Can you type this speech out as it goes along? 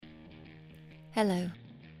Hello.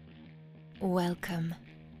 Welcome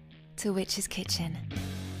to Witch's Kitchen.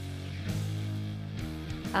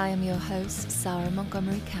 I am your host, Sarah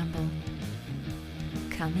Montgomery Campbell.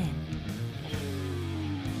 Come in.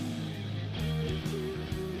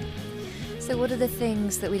 So what are the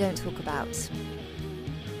things that we don't talk about?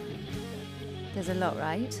 There's a lot,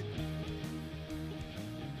 right?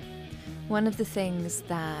 One of the things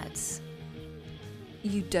that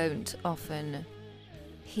you don't often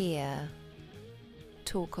hear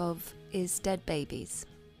talk of is dead babies.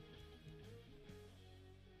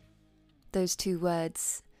 Those two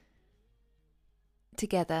words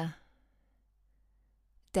together,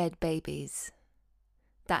 dead babies,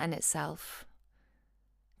 that in itself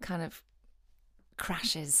kind of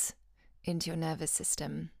crashes into your nervous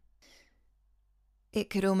system. It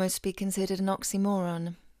could almost be considered an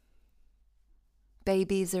oxymoron.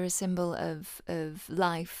 Babies are a symbol of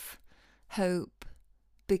life, hope,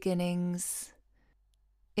 beginnings,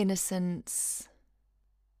 innocence,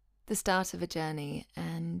 the start of a journey,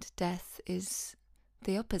 and death is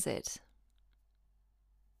the opposite.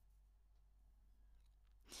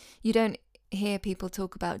 You don't hear people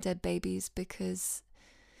talk about dead babies because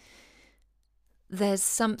there's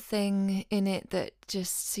something in it that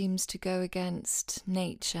just seems to go against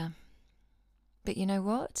nature. But you know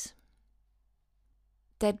what?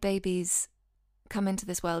 Dead babies come into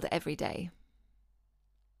this world every day.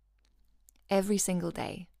 Every single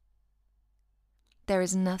day. There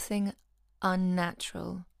is nothing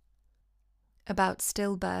unnatural about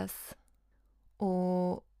stillbirth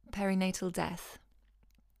or perinatal death.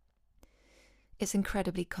 It's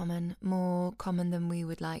incredibly common, more common than we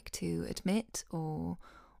would like to admit or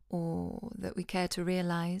that we care to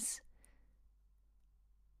realize.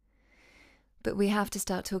 But we have to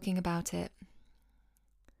start talking about it,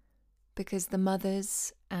 because the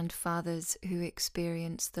mothers and fathers who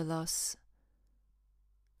experience the loss,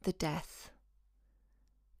 the death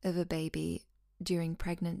of a baby during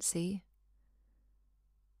pregnancy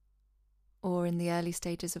or in the early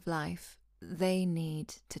stages of life, they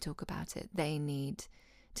need to talk about it. They need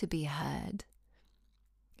to be heard.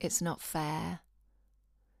 It's not fair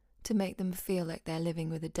to make them feel like they're living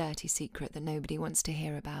with a dirty secret that nobody wants to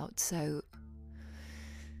hear about. So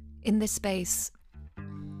in this space,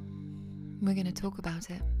 we're going to talk about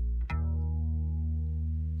it.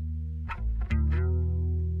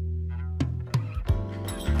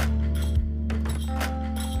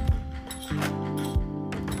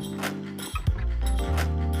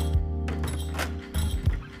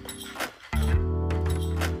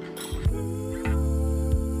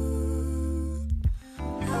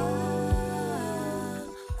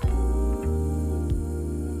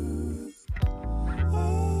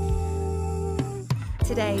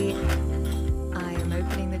 Today, I am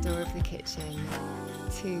opening the door of the kitchen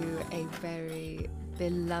to a very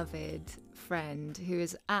beloved friend who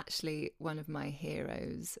is actually one of my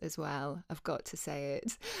heroes as well. I've got to say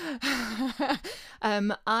it.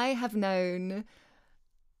 I have known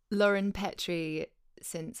Lauren Petrie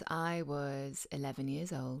since I was 11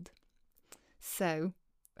 years old. So,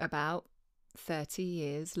 about 30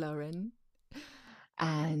 years, Lauren.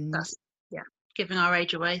 And That's, giving our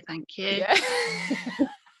age away, thank you. yeah.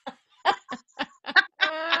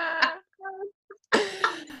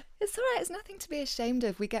 It's all right. It's nothing to be ashamed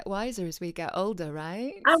of. We get wiser as we get older,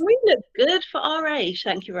 right? And we look good for our age,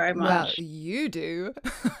 thank you very much. Well, you do.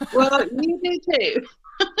 Well, you do too.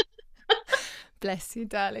 Bless you,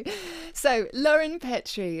 darling. So, Lauren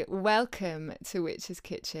Petrie, welcome to Witch's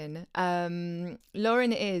Kitchen.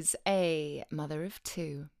 Lauren is a mother of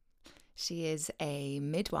two. She is a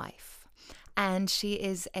midwife, and she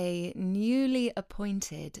is a newly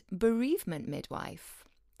appointed bereavement midwife.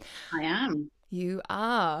 I am. You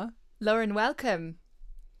are. Lauren, welcome.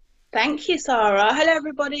 Thank you, Sarah. Hello,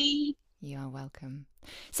 everybody. You are welcome.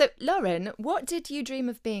 So, Lauren, what did you dream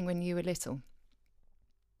of being when you were little?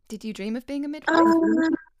 Did you dream of being a midwife?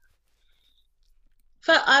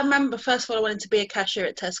 I remember, first of all, I wanted to be a cashier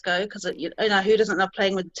at Tesco because, you know, who doesn't love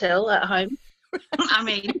playing with the till at home? I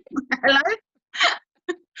mean, hello?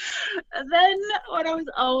 Then, when I was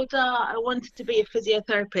older, I wanted to be a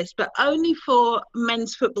physiotherapist, but only for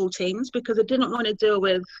men's football teams because I didn't want to deal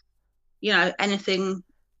with, you know, anything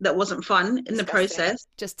that wasn't fun in the process.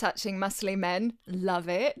 Just touching muscly men. Love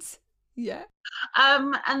it. Yeah.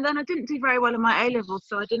 And then I didn't do very well in my A-levels,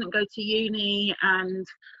 so I didn't go to uni, and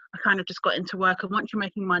I kind of just got into work. And once you're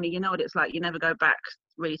making money, you know what it's like. You never go back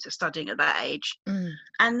really to studying at that age. And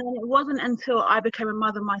then it wasn't until I became a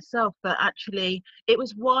mother myself that actually, it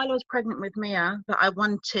was while I was pregnant with Mia that I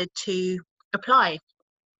wanted to apply.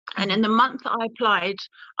 And in the month that I applied,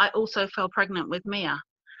 I also fell pregnant with Mia.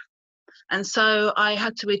 And so I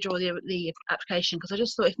had to withdraw the application, because I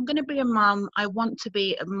just thought, if I'm going to be a mum, I want to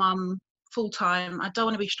be a mum full time. I don't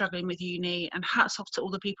want to be struggling with uni, and hats off to all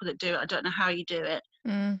the people that do it. I don't know how you do it,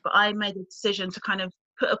 but I made a decision to kind of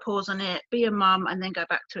put a pause on it, be a mum, and then go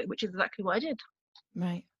back to it, which is exactly what I did.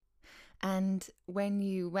 Right. And when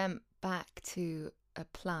you went back to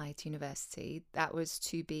apply to university, that was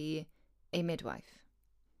to be a midwife?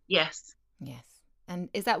 Yes. Yes. And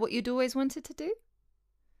is that what you'd always wanted to do?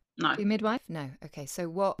 No. Be a midwife? No. Okay. So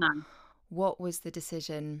what was the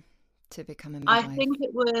decision to become a midwife? I think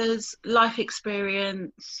it was life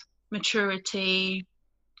experience, maturity,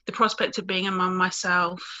 the prospect of being a mum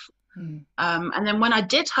myself. And then when I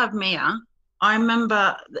did have Mia, I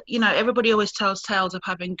remember, everybody always tells tales of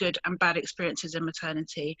having good and bad experiences in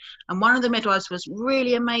maternity. And one of the midwives was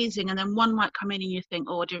really amazing. And then one might come in and you think,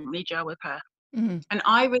 oh, I didn't really gel with her. And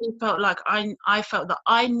I really felt like I felt that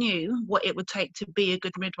I knew what it would take to be a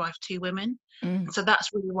good midwife to women. And so that's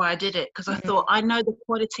really why I did it, because I thought, I know the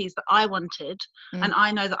qualities that I wanted, and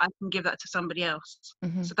I know that I can give that to somebody else.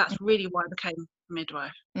 So that's really why I became a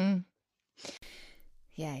midwife.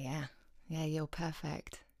 Yeah, you're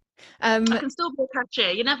perfect. I can still be a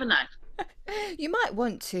cashier, you never know. You might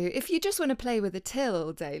want to, if you just want to play with a till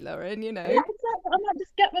all day, Lauren, Yeah, exactly. I might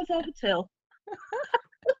just get myself a till.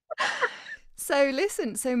 So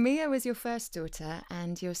listen, Mia was your first daughter,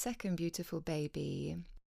 and your second beautiful baby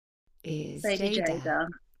is Jada.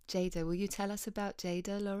 Jada, will you tell us about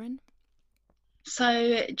Jada, Lauren? So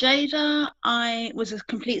Jada, I was a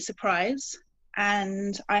complete surprise,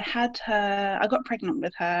 and I got pregnant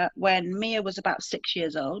with her when Mia was about 6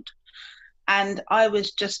 years old. And I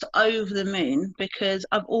was just over the moon, because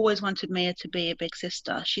I've always wanted Mia to be a big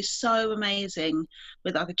sister. She's so amazing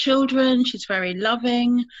with other children. She's very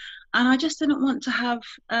loving. And I just didn't want to have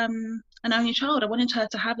an only child. I wanted her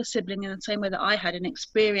to have a sibling in the same way that I had, and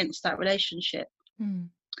experience that relationship.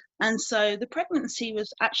 And so the pregnancy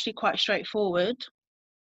was actually quite straightforward.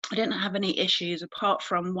 I didn't have any issues apart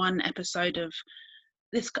from one episode of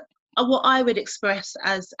this, what I would express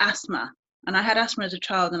as asthma. And I had asthma as a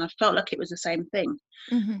child, and I felt like it was the same thing.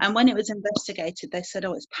 And when it was investigated, they said,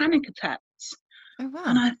 oh, it's panic attacks. Oh, wow.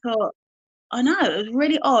 And I thought, I know, it was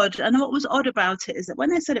really odd. And what was odd about it is that when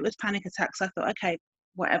they said it was panic attacks, I thought, okay,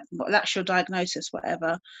 whatever, that's your diagnosis,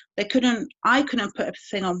 whatever. I couldn't put a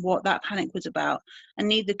thing on what that panic was about, and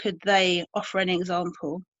neither could they offer any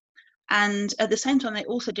example. And at the same time, they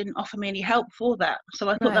also didn't offer me any help for that. So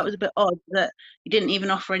I thought that was a bit odd, that you didn't even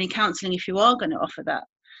offer any counselling if you are going to offer that.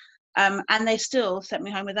 And they still sent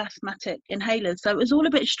me home with asthmatic inhalers. So it was all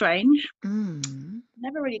a bit strange.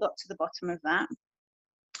 Never really got to the bottom of that.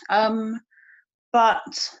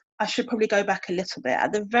 But I should probably go back a little bit.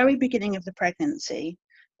 At the very beginning of the pregnancy,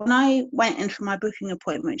 when I went in for my booking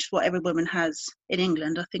appointment, which is what every woman has in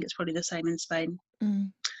England, I think it's probably the same in Spain.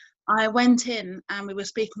 I went in and we were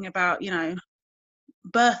speaking about,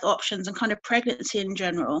 birth options and kind of pregnancy in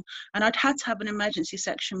general. And I'd had to have an emergency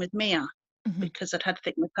section with Mia because I'd had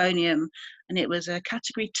thick meconium, and it was a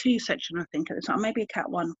category 2 section, I think, at the time, maybe a cat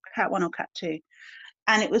 1 or cat 2.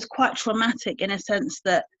 And it was quite traumatic, in a sense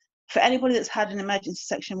that, for anybody that's had an emergency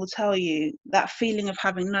section will tell you, that feeling of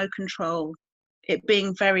having no control, it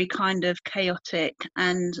being very kind of chaotic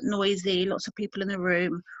and noisy, lots of people in the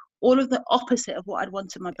room, all of the opposite of what I'd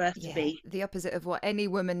wanted my birth to be. The opposite of what any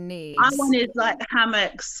woman needs. I wanted like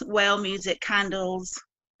hammocks, whale music, candles,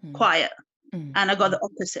 quiet. And I got the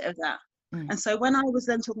opposite of that. And so when I was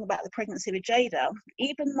then talking about the pregnancy with Jada,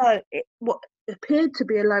 even though what appeared to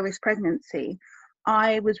be a low-risk pregnancy,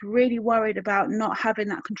 I was really worried about not having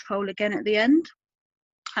that control again at the end.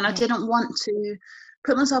 And I didn't want to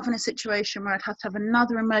put myself in a situation where I'd have to have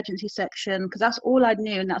another emergency section, because that's all I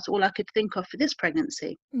knew and that's all I could think of for this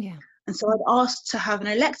pregnancy. And so I'd asked to have an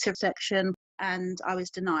elective section, and I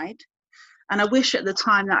was denied. And I wish at the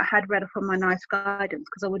time that I had read up on my NICE guidance,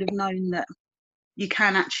 because I would have known that you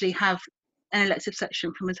can actually have an elective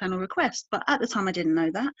section for maternal request, but at the time I didn't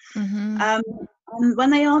know that. And when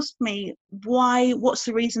they asked me what's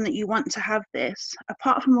the reason that you want to have this,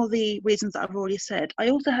 apart from all the reasons that I've already said, I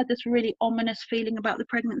also had this really ominous feeling about the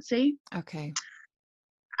pregnancy.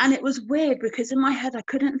 And it was weird, because in my head I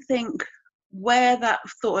couldn't think where that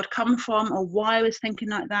thought had come from or why I was thinking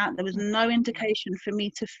like that. There was no indication for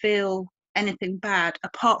me to feel anything bad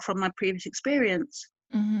apart from my previous experience.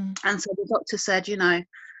 And so the doctor said,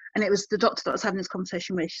 and it was the doctor that I was having this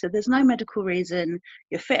conversation with, she said, there's no medical reason,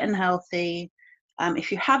 you're fit and healthy.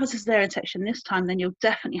 If you have a cesarean section this time, then you'll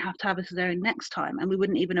definitely have to have a cesarean next time. And we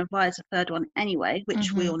wouldn't even advise a third one anyway,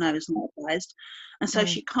 which we all know is not advised. And so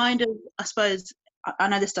she kind of, I suppose, I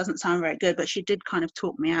know this doesn't sound very good, but she did kind of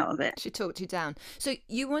talk me out of it. She talked you down. So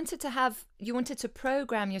you wanted to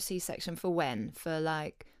program your C-section for when?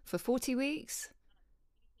 For 40 weeks?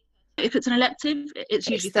 If it's an elective, it's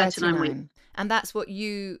usually 39 weeks. And that's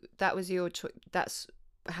that was your choice. That's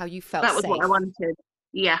how you felt That was safe. what I wanted.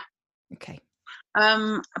 Yeah. Okay.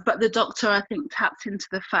 But the doctor, I think, tapped into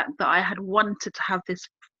the fact that I had wanted to have this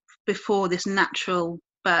before this natural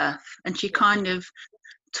birth, and she kind of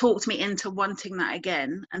talked me into wanting that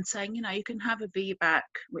again and saying, you know, you can have a VBAC,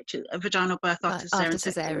 which is a vaginal birth after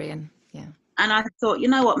cesarean. Yeah. And I thought, you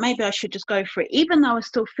know what, maybe I should just go for it. Even though I was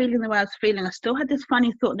still feeling the way I was feeling, I still had this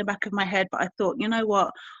funny thought in the back of my head, but I thought, you know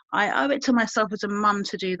what, I owe it to myself as a mum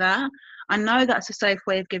to do that. I know that's a safe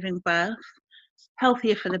way of giving birth,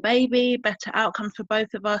 healthier for the baby, better outcomes for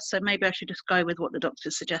both of us. So maybe I should just go with what the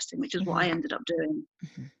doctor's suggesting, which is what I ended up doing.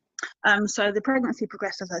 So the pregnancy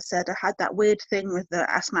progressed, as I said. I had that weird thing with the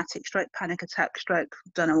asthmatic stroke, panic attack stroke.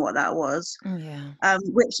 Don't know what that was.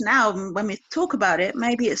 Which now, when we talk about it,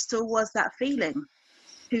 maybe it still was that feeling.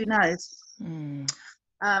 Who knows? And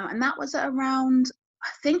that was around, I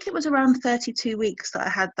think it was around 32 weeks that I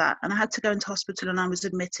had that. And I had to go into hospital and I was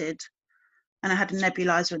admitted. And I had a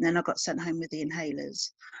nebulizer and then I got sent home with the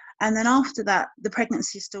inhalers. And then after that, the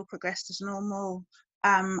pregnancy still progressed as normal.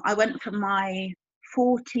 I went for my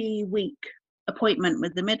 40-week appointment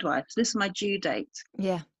with the midwife. So this is my due date.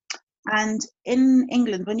 Yeah. And in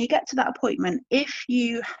England, when you get to that appointment, if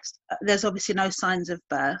there's obviously no signs of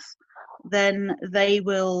birth, then they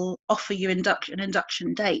will offer you an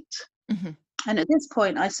induction date. And at this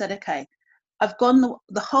point, I said, okay, I've gone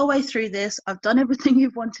the whole way through this. I've done everything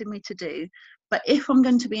you've wanted me to do. But if I'm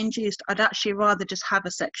going to be induced, I'd actually rather just have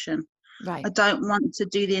a section. Right. I don't want to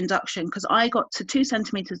do the induction because I got to 2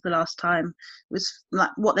 centimeters the last time. It was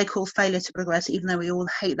like what they call failure to progress, even though we all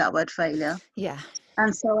hate that word failure. Yeah.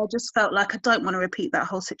 And so I just felt like I don't want to repeat that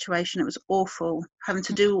whole situation. It was awful having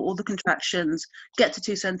to do all the contractions, get to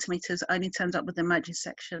 2 centimeters, only turned up with the emergency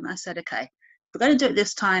section. I said, okay, if we're going to do it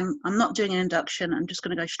this time, I'm not doing an induction. I'm just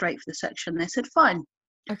going to go straight for the section. They said, fine.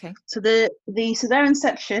 Okay. So the cesarean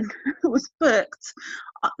section was booked.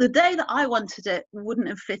 The day that I wanted it wouldn't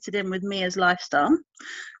have fitted in with Mia's lifestyle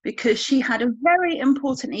because she had a very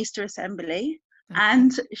important Easter assembly. Okay.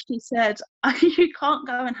 And she said, you can't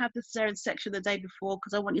go and have the cesarean section the day before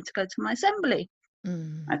because I want you to go to my assembly.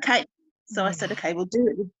 Okay. So I said, okay, we'll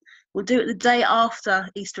do it the day after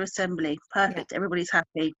Easter assembly. Perfect. Yeah. Everybody's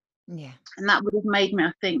happy. Yeah. And that would have made me,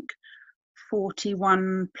 I think,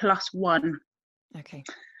 41 plus 1. Okay.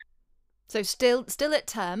 So still at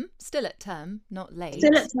term, not late.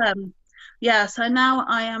 Still at term. Yeah, so now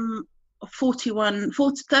I am 41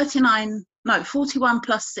 plus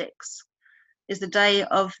 6 is the day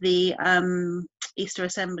of the Easter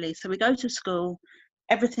assembly. So we go to school,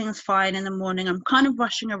 everything's fine in the morning. I'm kind of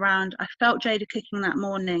rushing around. I felt Jada kicking that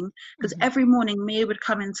morning because every morning Mia would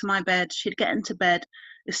come into my bed. She'd get into bed.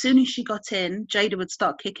 As soon as she got in, Jada would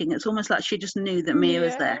start kicking. It's almost like she just knew that Mia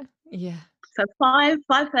was there. Yeah. So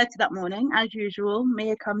 5:30 that morning, as usual,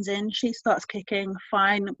 Mia comes in, she starts kicking,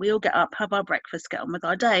 fine, we all get up, have our breakfast, get on with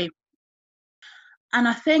our day. And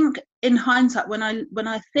I think in hindsight, when I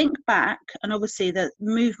think back, and obviously the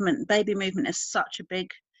baby movement is such a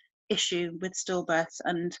big issue with stillbirths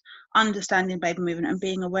and understanding baby movement and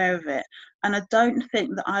being aware of it. And I don't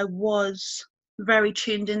think that I was very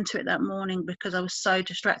tuned into it that morning because I was so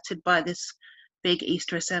distracted by this big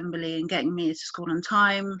Easter assembly and getting Mia to school on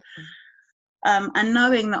time. And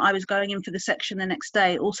knowing that I was going in for the section the next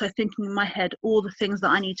day, also thinking in my head all the things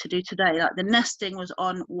that I need to do today. Like the nesting was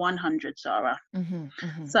on 100, Zara.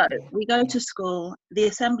 So we go to school, the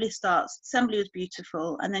assembly starts, assembly was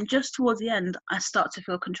beautiful. And then just towards the end, I start to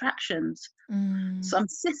feel contractions. So I'm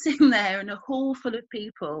sitting there in a hall full of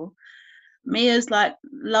people. Mia's like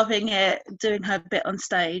loving it, doing her bit on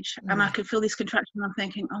stage, and I could feel these contractions. I'm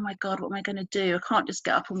thinking, oh my God, what am I going to do? I can't just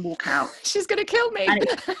get up and walk out. She's going to kill me.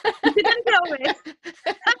 She's going to kill me.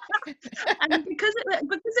 And because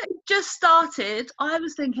it just started, I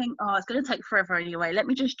was thinking, oh, it's going to take forever anyway. Let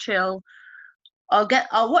me just chill.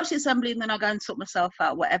 I'll watch the assembly and then I'll go and sort myself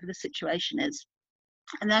out, whatever the situation is.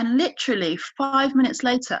 And then literally 5 minutes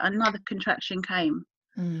later, another contraction came,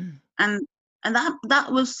 and that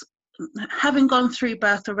was. Having gone through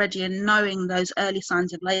birth already and knowing those early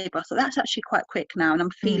signs of labour, so that's actually quite quick now and I'm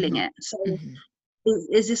feeling it. So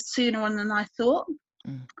is this sooner on than I thought?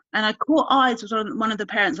 And I caught eyes with one of the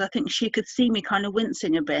parents. I think she could see me kind of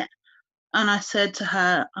wincing a bit. And I said to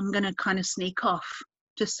her, I'm going to kind of sneak off.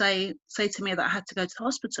 Just say to me that I had to go to the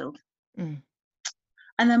hospital. And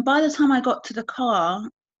then by the time I got to the car,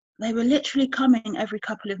 they were literally coming every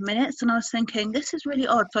couple of minutes, and I was thinking, this is really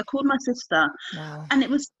odd. So I called my sister. Wow. And it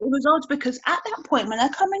was odd because at that point, when they're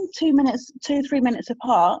coming 2 or 3 minutes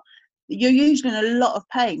apart, you're usually in a lot of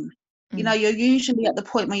pain. You know, you're usually at the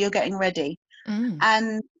point where you're getting ready.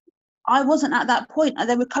 And I wasn't at that point.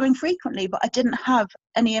 They were coming frequently, but I didn't have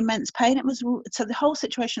any immense pain. So the whole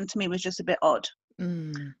situation to me was just a bit odd.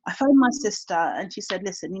 I phoned my sister and she said,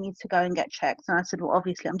 listen, you need to go and get checked. And I said, well,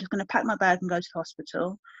 obviously, I'm just going to pack my bag and go to the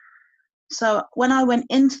hospital. So when I went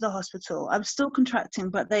into the hospital, I was still contracting,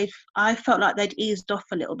 but I felt like they'd eased off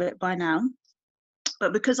a little bit by now.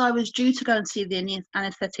 But because I was due to go and see the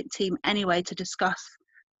anaesthetic team anyway to discuss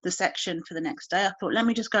the section for the next day, I thought, let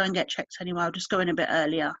me just go and get checked anyway. I'll just go in a bit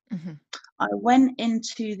earlier. I went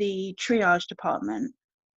into the triage department,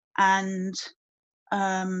 and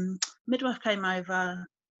midwife came over,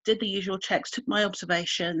 did the usual checks, took my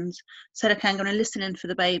observations, said, okay, I'm going to listen in for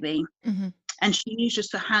the baby. And she used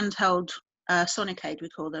just a handheld sonic aid, we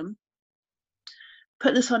call them.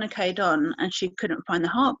 Put the sonic aid on, and she couldn't find the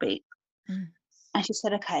heartbeat. And she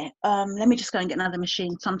said, okay, let me just go and get another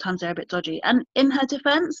machine. Sometimes they're a bit dodgy. And in her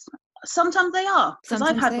defense, sometimes they are. Because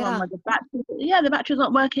I've had one where the battery's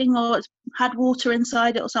not working, or it's had water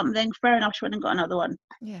inside it or something. Fair enough, she went and got another one.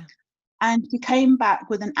 Yeah. And she came back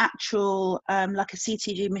with an actual, like a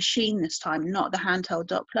CTG machine this time, not the handheld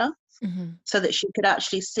Doppler, so that she could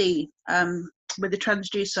actually see with the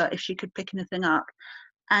transducer if she could pick anything up.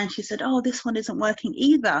 And she said, oh, this one isn't working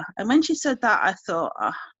either. And when she said that, I thought,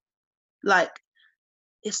 like,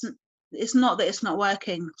 it's not that it's not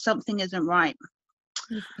working. Something isn't right.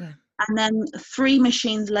 Yeah. And then 3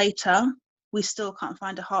 machines later, we still can't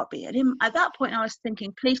find a heartbeat. And at that point, I was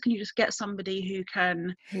thinking, please, can you just get somebody who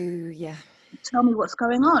tell me what's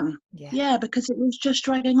going on? Yeah, because it was just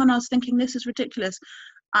dragging on. I was thinking, this is ridiculous.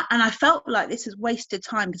 And I felt like this is wasted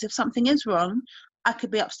time, because if something is wrong, I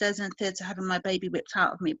could be upstairs in the theatre having my baby whipped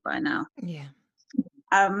out of me by now. Yeah.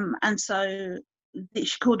 And so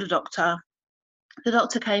she called a doctor. The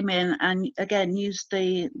doctor came in and again used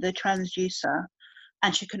the transducer,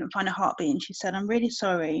 and she couldn't find a heartbeat. And she said, I'm really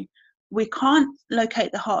sorry, we can't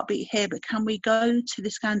locate the heartbeat here, but can we go to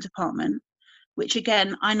the scan department? Which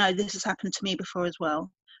again, I know this has happened to me before as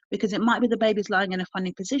well, because it might be the baby's lying in a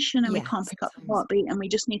funny position and we can't pick up the heartbeat, and we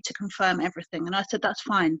just need to confirm everything. And I said, that's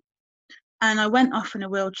fine. And I went off in a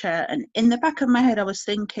wheelchair, and in the back of my head I was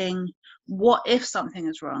thinking, what if something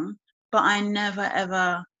is wrong? But I never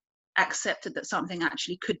ever accepted that something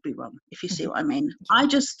actually could be wrong, if you see what I mean. I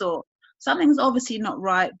just thought, something's obviously not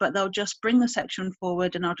right, but they'll just bring the section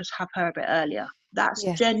forward and I'll just have her a bit earlier. That's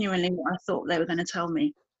genuinely what I thought they were going to tell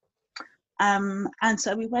me. And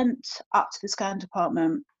so we went up to the scan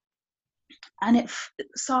department, and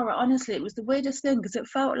Sarah, honestly, it was the weirdest thing, because it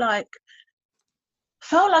felt like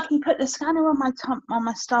he put the scanner on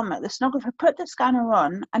my stomach. The sonographer put the scanner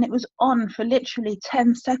on, and it was on for literally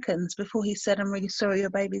 10 seconds before he said, I'm really sorry, your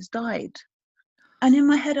baby's died. And in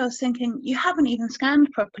my head, I was thinking, you haven't even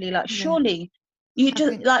scanned properly. Like, surely you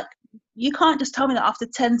you can't just tell me that after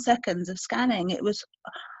 10 seconds of scanning.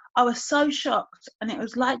 I was so shocked. And it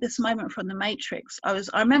was like this moment from The Matrix. I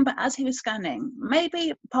remember as he was scanning,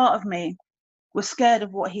 maybe part of me was scared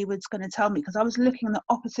of what he was going to tell me, because I was looking in the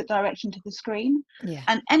opposite direction to the screen.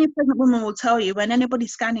 And any pregnant woman will tell you, when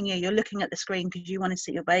anybody's scanning you, you're looking at the screen because you want to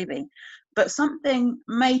see your baby. But something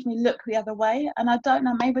made me look the other way, and I don't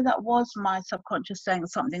know, maybe that was my subconscious saying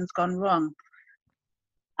something's gone wrong.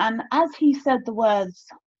 And as he said the words,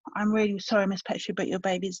 I'm really sorry, Miss Petrie, but your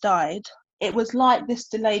baby's died, it was like this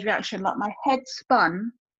delayed reaction, like my head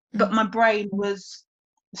spun, but my brain was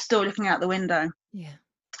still looking out the window.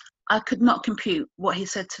 I could not compute what he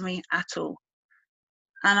said to me at all.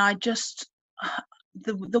 And I just,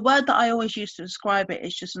 the word that I always use to describe it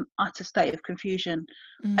is just an utter state of confusion.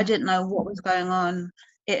 I didn't know what was going on.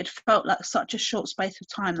 It had felt like such a short space of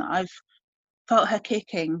time that I've felt her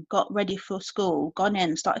kicking, got ready for school, gone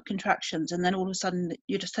in, started contractions, and then all of a sudden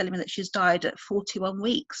you're just telling me that she's died at 41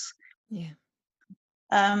 weeks.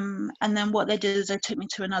 And then what they did is they took me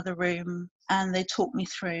to another room and they talked me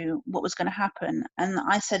through what was going to happen. And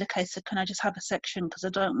I said, okay, so can I just have a section, because I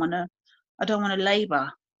don't want to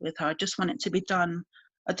labour with her. I just want it to be done.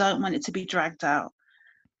 I don't want it to be dragged out.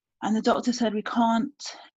 And the doctor said, we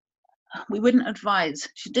wouldn't advise.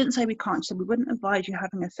 She didn't say we can't. She said, we wouldn't advise you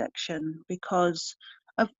having a section because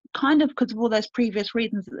of all those previous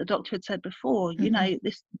reasons that the doctor had said before. You know,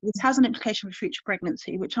 this has an implication for future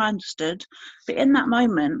pregnancy, which I understood. But in that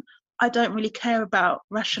moment, I don't really care about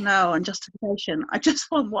rationale and justification. I just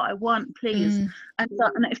want what I want, please. And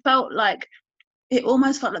it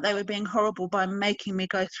almost felt like they were being horrible by making me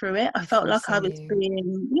go through it. I felt like I was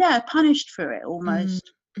being punished for it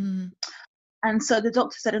almost. And so the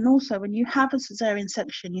doctor said, and also when you have a cesarean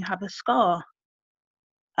section, you have a scar.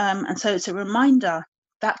 And so it's a reminder.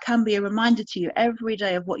 That can be a reminder to you every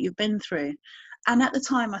day of what you've been through. And at the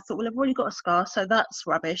time I thought, well, I've already got a scar, so that's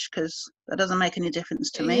rubbish, because that doesn't make any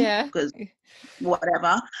difference to me, because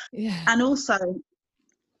whatever. And also,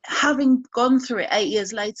 having gone through it 8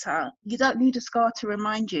 years later, you don't need a scar to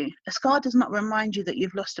remind you. A scar does not remind you that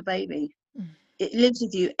you've lost a baby. It lives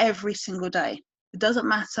with you every single day. It doesn't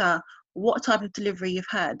matter what type of delivery you've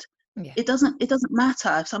had. It doesn't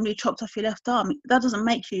matter if somebody chopped off your left arm. That doesn't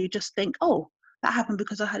make you just think, oh, that happened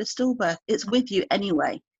because I had a stillbirth. It's with you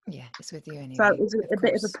anyway. Yeah, it's with you anyway. So it was a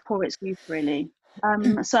bit of a poor excuse, really.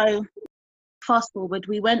 So fast forward,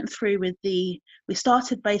 we went through with we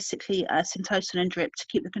started basically Syntocin and drip to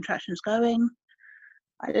keep the contractions going.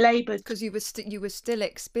 I laboured because you were still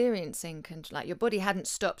experiencing like your body hadn't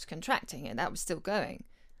stopped contracting, and that was still going,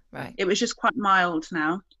 right? It was just quite mild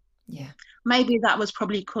now. Yeah, maybe that was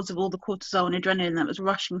probably because of all the cortisol and adrenaline that was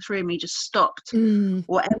rushing through me. Just stopped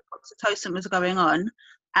whatever oxytocin was going on,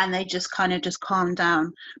 and they just kind of calmed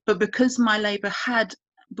down. But because my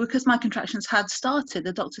contractions had started,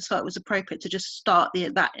 the doctors felt it was appropriate to just start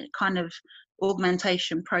that kind of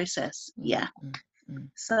augmentation process.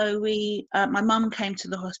 So my mum came to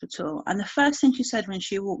the hospital, and the first thing she said when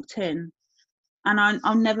she walked in, and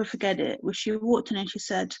I'll never forget it, was she walked in and she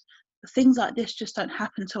said, things like this just don't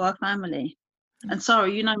happen to our family. And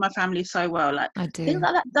sorry, you know my family so well, like I do. things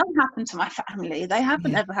like that don't happen to my family. They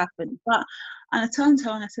haven't ever happened. And I turned to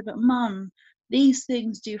her and I said, but Mum, these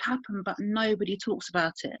things do happen, but nobody talks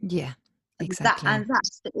about it. Yeah, exactly. And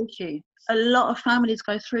that's the issue. A lot of families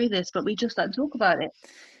go through this, but we just don't talk about it.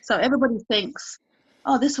 So everybody thinks,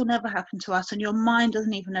 oh, this will never happen to us, and your mind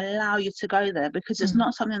doesn't even allow you to go there, because it's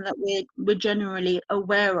not something that we're generally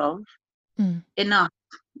aware of enough.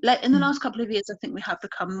 Like in the last couple of years, I think we have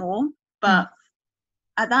become more, but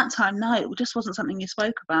at that time, no, it just wasn't something you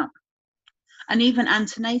spoke about. And even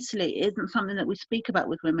antenatally, it isn't something that we speak about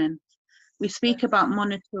with women. We speak about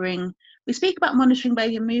monitoring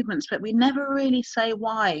baby movements, but we never really say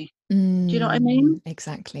why. Do you know what I mean?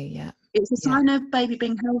 Exactly, yeah. It's a sign of baby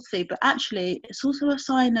being healthy, but actually it's also a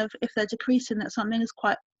sign of, if they're decreasing, that something is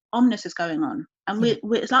quite ominous is going on. And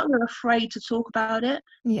it's like we're afraid to talk about it.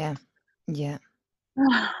 Yeah.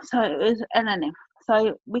 So it was, and anyway,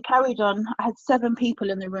 so we carried on. I had 7 people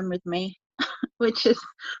in the room with me, which is,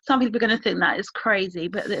 some people are going to think that is crazy,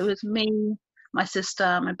 but it was me, my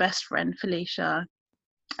sister, my best friend Felicia,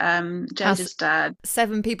 Jada's dad.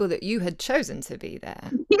 7 people that you had chosen to be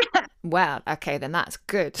there. Yeah. Wow. Okay, then that's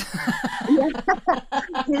good.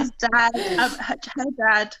 His dad, her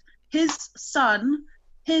dad, his son,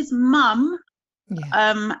 his mum,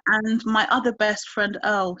 and my other best friend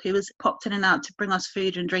Earl, who was popped in and out to bring us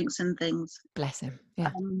food and drinks and things. Bless him. Yeah.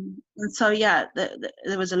 And so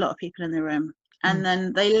there was a lot of people in the room, and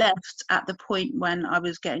then they left at the point when I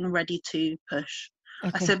was getting ready to push.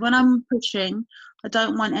 Okay. I said, when I'm pushing, I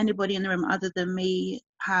don't want anybody in the room other than me,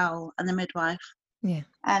 Hal, and the midwife. Yeah.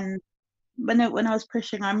 And when I was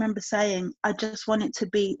pushing, I remember saying, I just want it to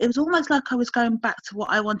be, it was almost like I was going back to what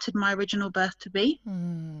I wanted my original birth to be.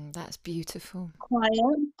 That's beautiful. Quiet.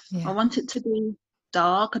 Yeah. I want it to be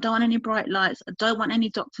dark. I don't want any bright lights. I don't want any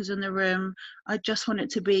doctors in the room. I just want it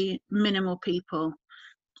to be minimal people.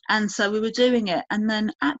 And so we were doing it. And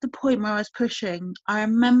then at the point where I was pushing, I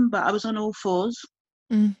remember I was on all fours.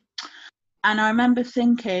 And I remember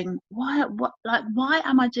thinking, why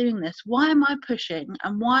am I doing this? Why am I pushing?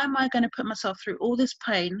 And why am I going to put myself through all this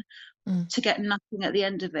pain to get nothing at the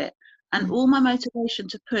end of it? And all my motivation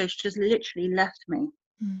to push just literally left me.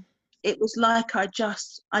 It was like I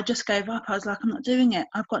just gave up. I was like, I'm not doing it.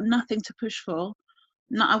 I've got nothing to push for.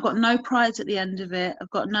 No, I've got no prize at the end of it. I've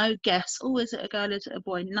got no guess. Oh, is it a girl? Is it a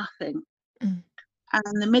boy? Nothing.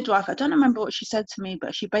 And the midwife, I don't remember what she said to me,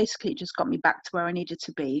 but she basically just got me back to where I needed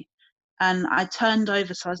to be. And I turned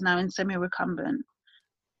over, so I was now in semi-recumbent.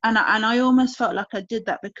 And I almost felt like I did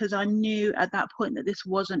that because I knew at that point that this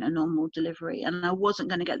wasn't a normal delivery and I wasn't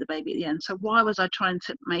going to get the baby at the end. So why was I trying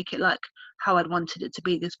to make it like how I'd wanted it to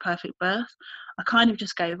be, this perfect birth? I kind of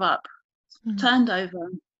just gave up, turned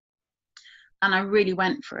over, and I really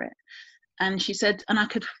went for it. And she said, and I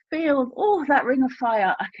could feel, that ring of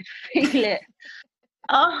fire. I could feel it.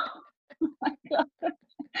 Oh my God.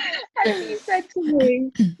 And she said to me,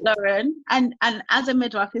 Lauren, and as a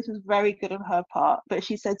midwife, this was very good on her part, but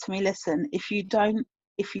she said to me, listen, if you don't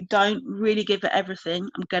really give it everything,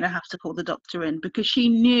 I'm going to have to call the doctor in, because she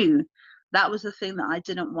knew that was the thing that I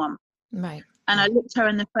didn't want. Right. And I looked her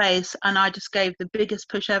in the face and I just gave the biggest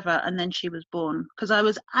push ever, and then she was born. Because I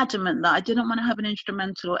was adamant that I didn't want to have an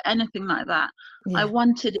instrumental or anything like that. I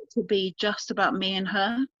wanted it to be just about me and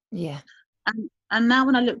her. Yeah. And now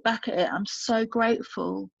when I look back at it, I'm so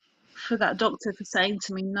grateful for that doctor for saying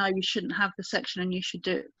to me, no, you shouldn't have the section and you should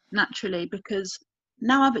do it naturally, because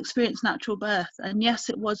now I've experienced natural birth. And yes,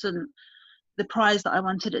 it wasn't the prize that I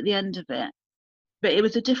wanted at the end of it, but it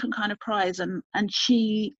was a different kind of prize. And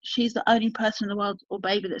she's the only person in the world, or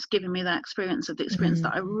baby, that's given me that experience of the experience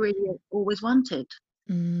that I really always wanted.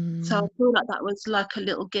 So I feel like that was like a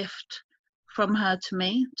little gift from her to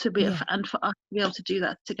me, to be and for us to be able to do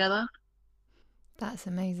that together. That's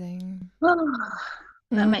amazing.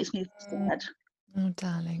 That makes me sad. Oh,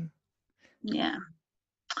 darling. Yeah.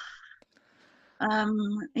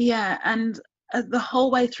 Yeah, and the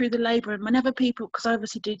whole way through the labour, and whenever people, because I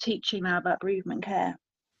obviously do teaching now about bereavement care,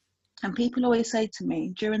 and people always say to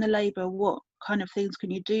me during the labour, what kind of things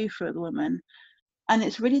can you do for the woman? And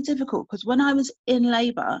it's really difficult, because when I was in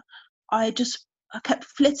labour, I kept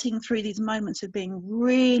flitting through these moments of being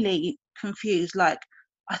really confused. Like,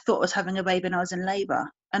 I thought I was having a baby and I was in labour,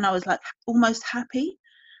 and I was like almost happy.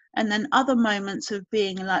 And then other moments of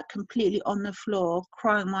being like completely on the floor,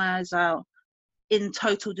 crying my eyes out in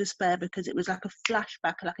total despair, because it was like a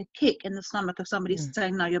flashback, like a kick in the stomach of somebody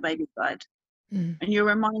saying, no, your baby's died. And you're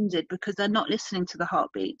reminded, because they're not listening to the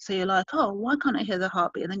heartbeat. So you're like, oh, why can't I hear the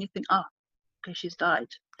heartbeat? And then you think, oh, okay, she's died.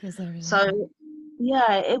 So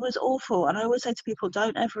yeah, it was awful. And I always say to people,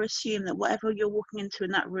 don't ever assume that whatever you're walking into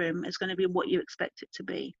in that room is going to be what you expect it to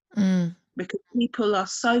be. Because people are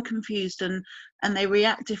so confused, and they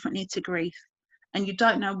react differently to grief, and you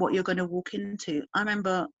don't know what you're going to walk into. I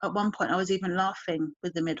remember at one point I was even laughing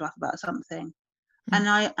with the midwife about something, and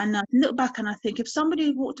I look back and I think, if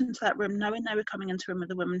somebody walked into that room knowing they were coming into a room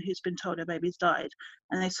with a woman who's been told her baby's died,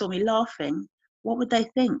 and they saw me laughing, what would they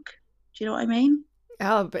think? Do you know what I mean?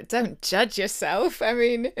 Oh, but don't judge yourself. I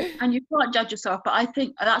mean, and you can't judge yourself, but I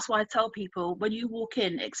think that's why I tell people, when you walk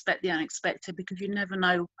in, expect the unexpected, because you never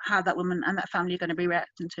know how that woman and that family are going to be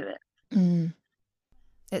reacting to it.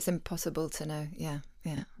 It's impossible to know. Yeah.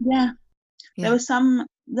 There were some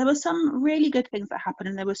really good things that happened,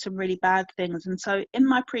 and there were some really bad things. And so in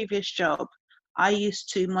my previous job, I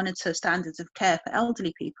used to monitor standards of care for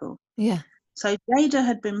elderly people. So Jada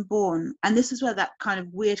had been born, and this is where that kind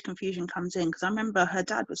of weird confusion comes in, because I remember her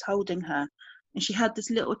dad was holding her, and she had this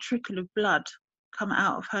little trickle of blood come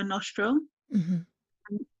out of her nostril. And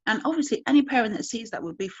obviously any parent that sees that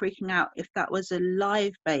would be freaking out if that was a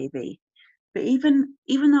live baby. But even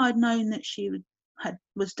though I'd known that she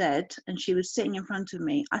was dead and she was sitting in front of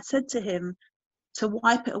me, I said to him to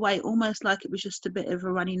wipe it away, almost like it was just a bit of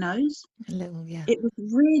a runny nose. A little, yeah. It was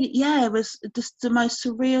really, it was just the most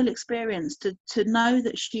surreal experience to know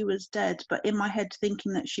that she was dead, but in my head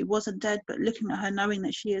thinking that she wasn't dead, but looking at her knowing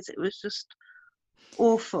that she is. It was just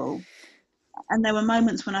awful. And there were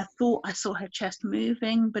moments when I thought I saw her chest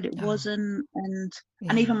moving, but it wasn't. And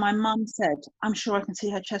even my mum said, I'm sure I can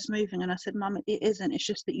see her chest moving. And I said, Mum, it isn't. It's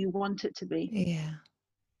just that you want it to be. Yeah.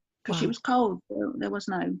 Because she was cold. There was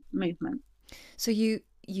no movement. So you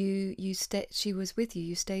stayed, she was with you,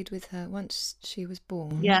 you stayed with her once she was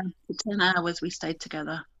born? Yeah, for 10 hours we stayed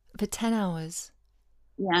together. For 10 hours?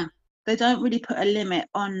 Yeah. They don't really put a limit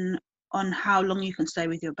on how long you can stay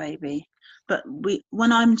with your baby. But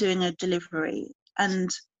when I'm doing a delivery and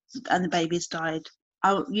the baby's died,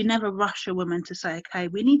 you never rush a woman to say, okay,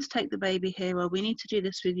 we need to take the baby here, or we need to do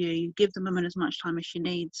this with you. You give the woman as much time as she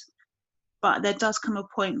needs. But there does come a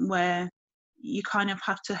point where you kind of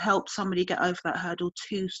have to help somebody get over that hurdle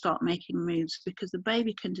to start making moves, because the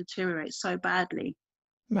baby can deteriorate so badly.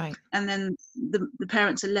 Right. And then the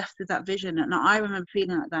parents are left with that vision. And I remember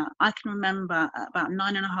feeling like that. I can remember about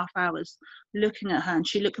 9.5 hours looking at her, and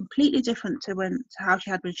she looked completely different to how she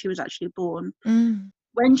had when she was actually born.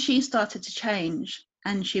 When she started to change,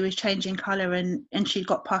 and she was changing colour, and she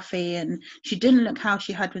got puffy, and she didn't look how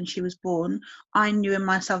she had when she was born, I knew in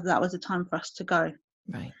myself that was the time for us to go.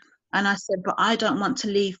 Right. And I said, but I don't want to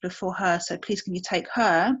leave before her, so please can you take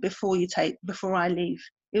her before I leave.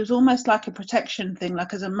 It was almost like a protection thing,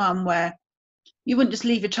 like as a mum, where you wouldn't just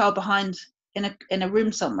leave your child behind in a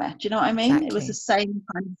room somewhere. Do you know what I mean? Exactly. It was the same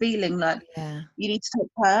kind of feeling, like you need to take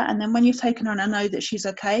her, and then when you've taken her and I know that she's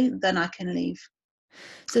okay, then I can leave.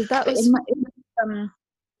 So that was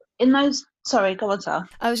in those. Sorry, go on, Sarah.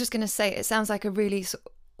 I was just going to say, it sounds like a really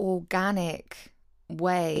organic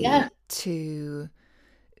way to,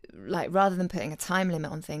 like, rather than putting a time limit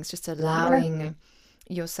on things, just allowing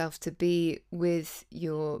yourself to be with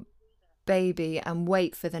your baby and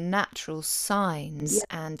wait for the natural signs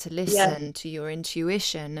and to listen to your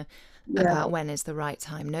intuition about when is the right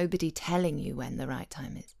time. Nobody telling you when the right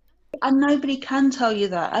time is. And nobody can tell you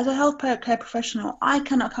that. As a healthcare professional, I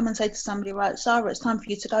cannot come and say to somebody, right, Sarah, it's time for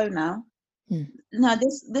you to go now. No,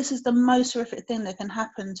 this is the most horrific thing that can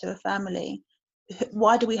happen to a family.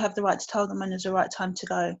 Why do we have the right to tell them when is the right time to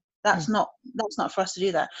go? That's not for us to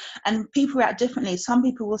do that. And people react differently. Some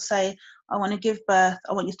people will say, I want to give birth,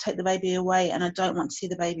 I want you to take the baby away, and I don't want to see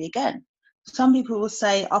the baby again. Some people will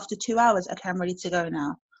say, after 2 hours, okay, I'm ready to go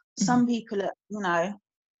now. Some people at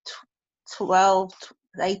 12,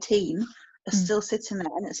 18 are still sitting there,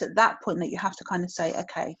 and it's at that point that you have to kind of say,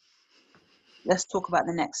 okay, let's talk about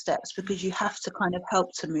the next steps, because you have to kind of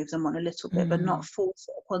help to move them on a little bit, but not force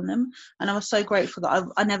it upon them. And I was so grateful that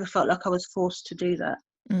I never felt like I was forced to do that.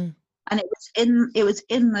 And it was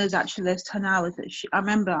in those 10 hours that I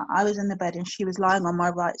remember I was in the bed and she was lying on my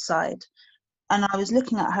right side, and I was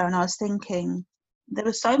looking at her and I was thinking there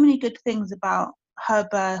were so many good things about her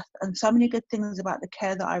birth and so many good things about the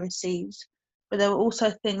care that I received, but there were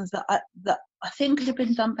also things that I think could have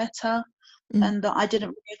been done better and that I didn't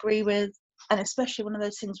really agree with. And especially one of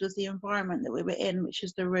those things was the environment that we were in, which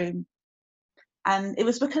is the room. And it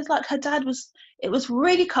was because it was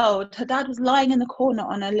really cold. Her dad was lying in the corner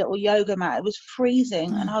on a little yoga mat. It was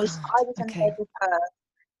freezing. And I was in bed with her.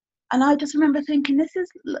 And I just remember thinking, this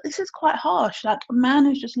is quite harsh. Like, a man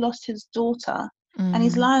who's just lost his daughter and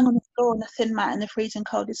he's lying on the floor on a thin mat in the freezing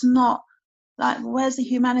cold. It's not, like, where's the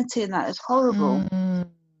humanity in that? It's horrible.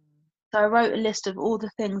 So I wrote a list of all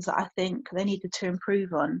the things that I think they needed to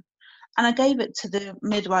improve on. And I gave it to the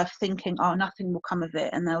midwife thinking, oh, nothing will come of it.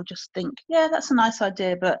 And they'll just think, yeah, that's a nice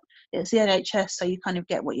idea, but it's the NHS, so you kind of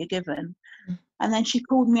get what you're given. And then she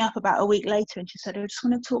called me up about a week later and she said, I just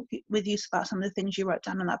want to talk with you about some of the things you wrote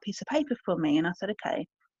down on that piece of paper for me. And I said, okay.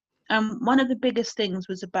 One of the biggest things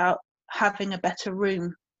was about having a better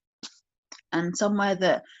room and somewhere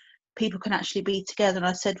that people can actually be together. And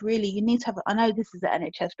I said, really, you need to have, I know this is the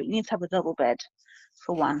NHS, but you need to have a double bed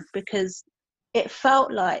for one, because it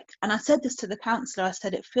felt like, and I said this to the counsellor, I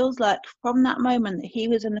said, it feels like from that moment that he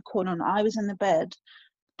was in the corner and I was in the bed,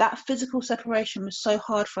 that physical separation was so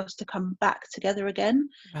hard for us to come back together again.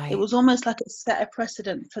 Right. It was almost like it set a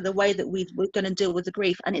precedent for the way that we were going to deal with the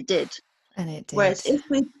grief, and it did. Whereas if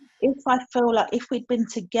I feel like if we'd been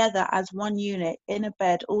together as one unit in a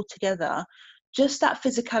bed all together, just that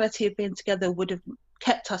physicality of being together would have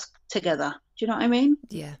kept us together. Do you know what I mean?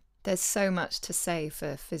 Yeah. There's so much to say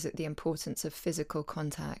for the importance of physical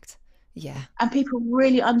contact. Yeah. And people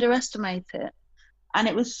really underestimate it. And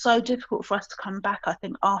it was so difficult for us to come back, I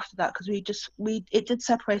think, after that, because it did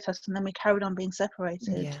separate us, and then we carried on being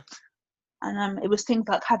separated. Yeah. And it was things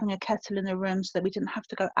like having a kettle in the room so that we didn't have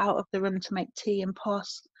to go out of the room to make tea and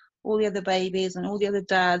pass all the other babies and all the other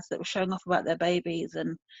dads that were showing off about their babies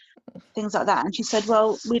and things like that. And she said,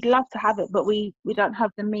 well, we'd love to have it, but we don't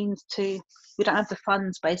have the means to, we don't have the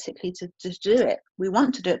funds basically to do it. We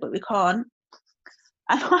want to do it, but we can't.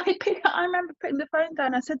 And I remember putting the phone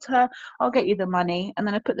down. I said to her, I'll get you the money. And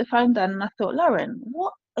then I put the phone down and I thought, Lauren,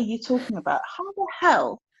 what are you talking about? How the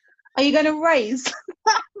hell are you going to raise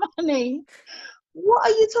that money? What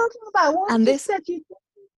are you talking about? What and this said you?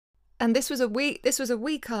 And this was a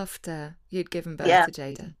week after you'd given birth to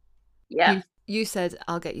Jada. Yeah. You said,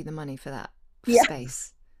 I'll get you the money for that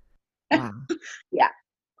space. Wow. Yeah.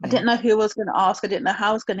 I didn't know who I was going to ask. I didn't know how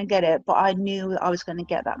I was going to get it, but I knew I was going to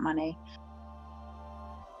get that money.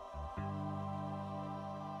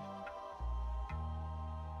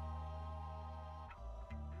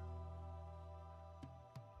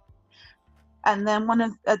 And then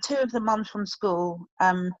two of the mums from school,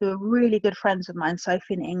 who are really good friends of mine,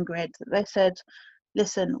 Sophie and Ingrid, they said,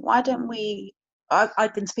 listen, why don't we,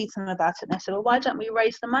 I'd been speaking to them about it, and they said, well, why don't we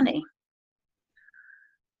raise the money?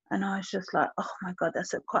 And I was just like, oh my God,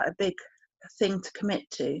 that's quite a big thing to commit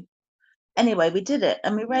to. Anyway, we did it,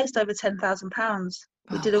 and we raised over £10,000.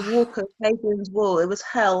 We did a walk of Hadrian's Wall. It was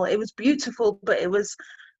hell. It was beautiful, but it was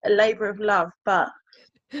a labour of love. But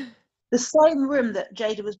the same room that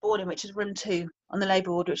Jada was born in, which is room 2 on the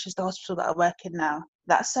labour ward, which is the hospital that I work in now,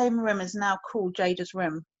 that same room is now called Jada's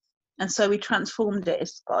room. And so we transformed it.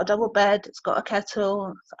 It's got a double bed, it's got a kettle,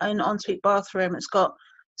 its own ensuite bathroom, it's got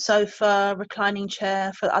sofa, reclining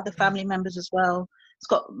chair for other family members as well. It's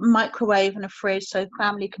got a microwave and a fridge so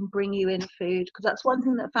family can bring you in food, because that's one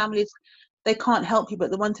thing that families, they can't help you,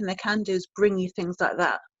 but the one thing they can do is bring you things like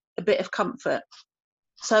that, a bit of comfort.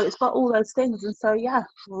 So it's got all those things. And so, yeah,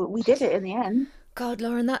 we did it in the end. God,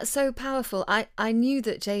 Lauren, that's so powerful. I knew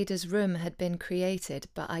that Jada's room had been created,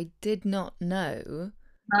 but I did not know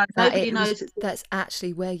nobody knows. That's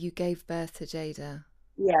actually where you gave birth to Jada.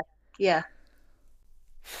 Yeah.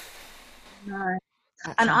 No.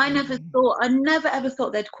 That's And I amazing. never ever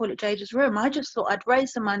thought they'd call it Jada's room. I just thought I'd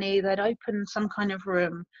raise the money, they'd open some kind of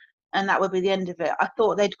room, and that would be the end of it. I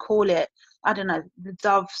thought they'd call it, I don't know, the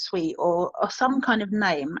Dove Suite or some kind of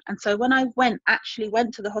name. And so when I actually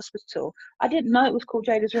went to the hospital, I didn't know it was called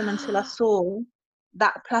Jada's room until I saw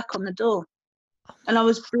that plaque on the door. And I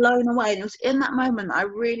was blown away. And it was in that moment that I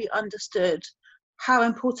really understood how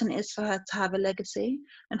important it is for her to have a legacy,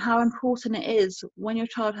 and how important it is when your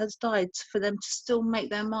child has died for them to still make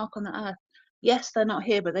their mark on the earth. Yes, they're not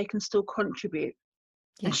here, but they can still contribute.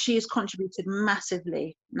 Yeah. And she has contributed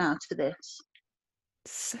massively now to this.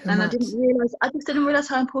 So And much. I just didn't realize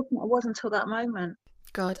how important it was until that moment.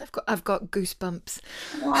 God, I've got goosebumps.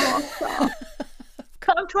 Oh, God.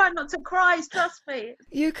 I'm trying not to cry, trust me.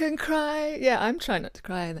 You can cry. Yeah, I'm trying not to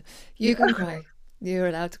cry either. You can cry. You're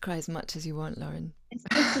allowed to cry as much as you want, Lauren. It's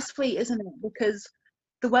bittersweet, isn't it? Because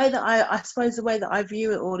the way that I suppose the way that I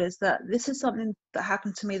view it all is that this is something that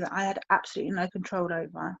happened to me that I had absolutely no control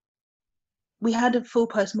over. We had a full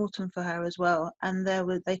post-mortem for her as well, and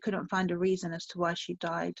they couldn't find a reason as to why she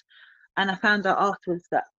died. And I found out afterwards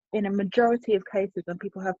that in a majority of cases when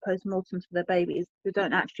people have post-mortems for their babies, they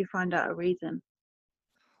don't actually find out a reason.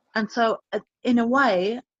 And so in a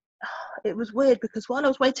way, it was weird, because while I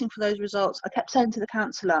was waiting for those results, I kept saying to the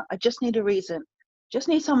counsellor, I just need a reason. Just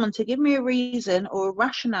need someone to give me a reason or a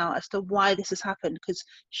rationale as to why this has happened, because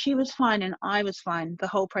she was fine and I was fine the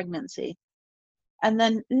whole pregnancy. And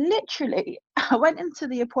then literally, I went into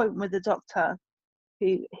the appointment with the doctor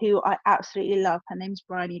who I absolutely love. Her name's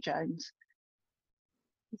Bryony Jones.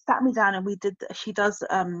 He sat me down and she does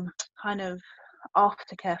kind of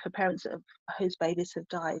aftercare for parents whose babies have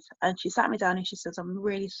died. And she sat me down and she says, I'm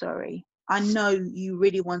really sorry. I know you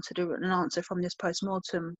really wanted an answer from this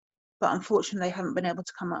post-mortem, but unfortunately they haven't been able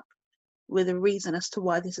to come up with a reason as to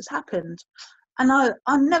why this has happened. And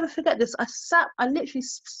I'll never forget this. I literally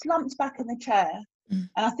slumped back in the chair, and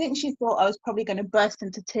I think she thought I was probably going to burst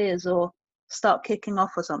into tears or start kicking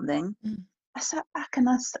off or something. I sat back and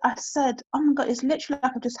I said, oh my God, it's literally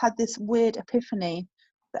like I've just had this weird epiphany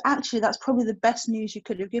that actually that's probably the best news you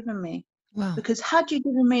could have given me. Wow. Because had you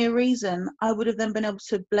given me a reason, I would have then been able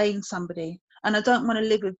to blame somebody. And I don't want to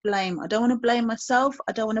live with blame. I don't want to blame myself.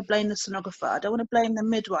 I don't want to blame the sonographer. I don't want to blame the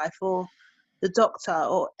midwife or the doctor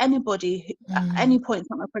or anybody at any point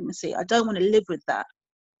in my pregnancy. I don't want to live with that.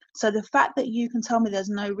 So the fact that you can tell me there's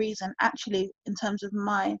no reason, actually, in terms of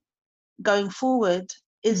my going forward,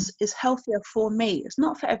 is healthier for me. It's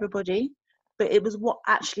not for everybody, but it was what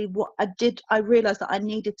I realized that I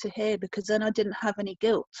needed to hear, because then I didn't have any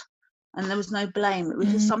guilt and there was no blame. It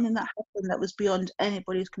was just something that happened that was beyond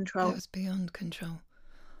anybody's control. It was beyond control.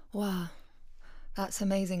 Wow. That's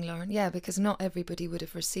amazing, Lauren. Yeah, because not everybody would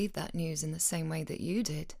have received that news in the same way that you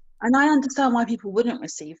did. And I understand why people wouldn't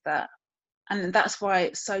receive that. And that's why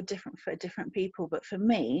it's so different for different people. But for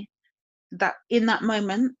me, that in that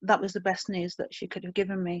moment, that was the best news that she could have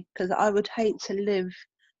given me, because I would hate to live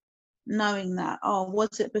knowing that,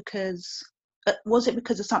 was it because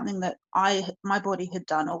of something that my body had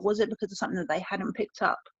done, or was it because of something that they hadn't picked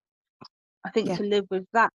up? I think to live with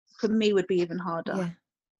that for me would be even harder.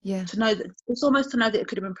 Yeah. To know that it's almost to know that it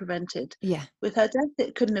could have been prevented. Yeah. With her death,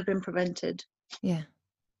 it couldn't have been prevented. Yeah.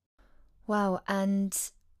 Wow. And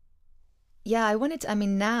yeah,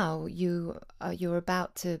 now you're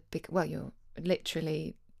about to you're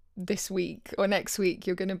literally this week or next week,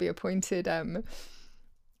 you're going to be appointed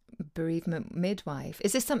bereavement midwife.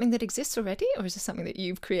 Is this something that exists already, or is this something that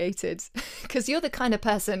you've created? Because you're the kind of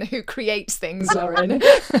person who creates things, Lauren. I wrote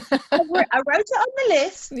it on the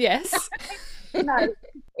list. Yes. No,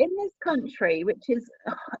 in this country, which is,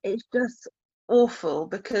 it's just awful,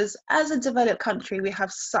 because as a developed country, we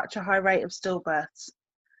have such a high rate of stillbirths.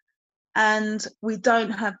 And we don't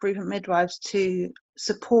have bereavement midwives to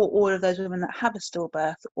support all of those women that have a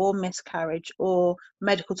stillbirth or miscarriage or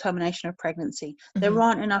medical termination of pregnancy. There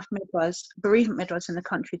aren't enough bereavement midwives in the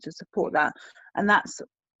country to support that. And that's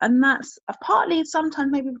partly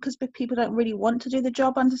sometimes maybe because people don't really want to do the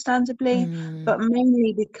job, understandably, but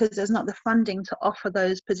mainly because there's not the funding to offer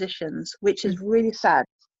those positions, which is really sad.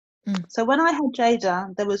 So when I had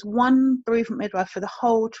Jada, there was one bereavement midwife for the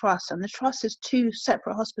whole trust, and the trust is 2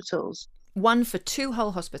 separate hospitals. One for 2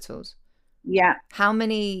 whole hospitals? Yeah. How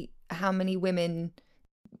many women?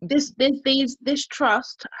 This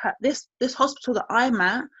trust, this hospital that I'm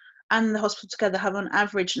at and the hospital together have on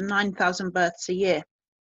average 9,000 births a year.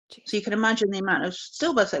 Jeez. So you can imagine the amount of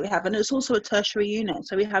stillbirths that we have. And it's also a tertiary unit,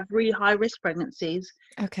 so we have really high risk pregnancies,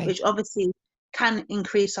 which obviously can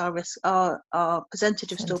increase our risk, our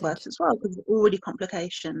percentage of stillbirths as well, because already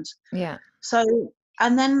complications. Yeah. So,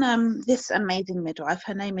 and then this amazing midwife,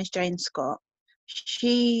 her name is Jane Scott.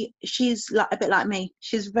 she's like a bit like me.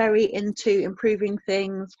 She's very into improving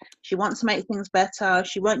things. She wants to make things better.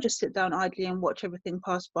 She won't just sit down idly and watch everything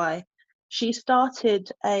pass by. She started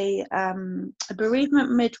a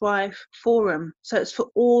bereavement midwife forum. So it's for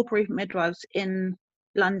all bereavement midwives in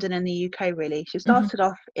London and the UK, really. She started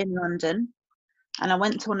off in London, and I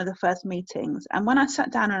went to one of the first meetings. And when I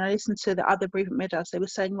sat down and I listened to the other bereavement midwives, they were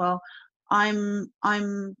saying, well, I'm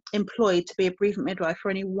employed to be a bereavement midwife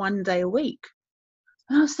for only 1 day a week.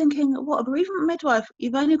 And I was thinking, what, a bereavement midwife?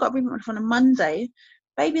 You've only got a bereavement midwife on a Monday.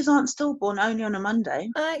 Babies aren't stillborn only on a Monday.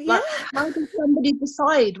 Yeah. Like, how does somebody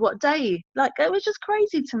decide what day? Like, it was just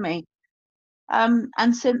crazy to me.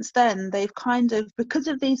 And since then, they've kind of, because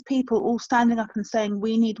of these people all standing up and saying,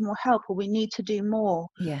 we need more help, or we need to do more,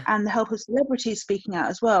 Yeah. and the help of celebrities speaking out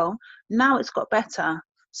as well, now it's got better.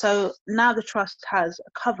 So now the trust has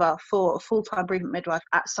a cover for a full-time bereavement midwife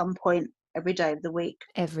at some point every day of the week.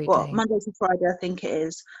 Every Well, day. Monday to Friday, I think it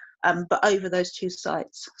is, but over those 2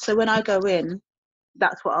 sites. So when I go in,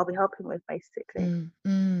 that's what I'll be helping with, basically.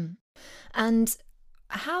 And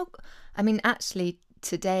how, I mean, actually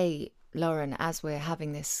today, Lauren, as we're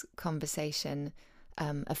having this conversation,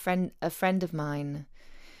 a friend of mine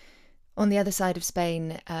on the other side of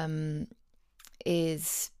Spain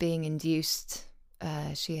is being induced.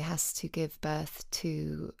 She has to give birth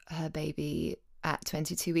to her baby at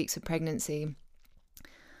 22 weeks of pregnancy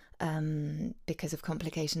because of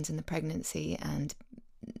complications in the pregnancy, and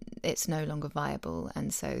it's no longer viable,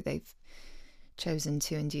 and so they've chosen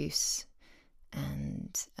to induce.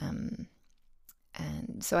 And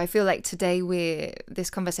so I feel like today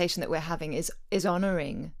this conversation that we're having is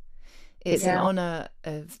honouring. It's an honour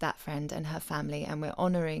of that friend and her family, and we're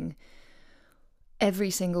honouring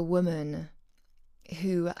every single woman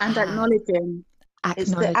who and acknowledging.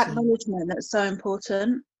 It's the acknowledgement that's so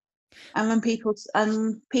important. And when people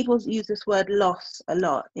use this word loss a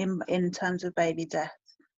lot in terms of baby death,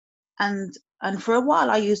 and for a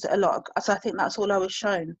while I used it a lot, so I think that's all I was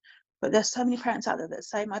shown. But there's so many parents out there that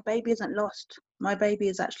say, my baby isn't lost, my baby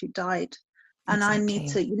has actually died. And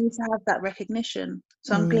exactly. you need to have that recognition.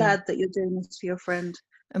 So I'm glad that you're doing this for your friend,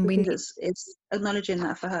 and because it's acknowledging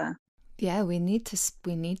that for her. Yeah, we need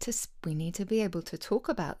to be able to talk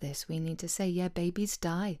about this. We need to say, yeah, babies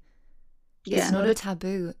die. Yeah. It's not a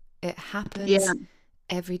taboo. It happens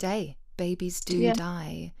every day. Babies do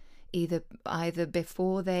die, either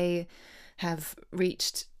before they have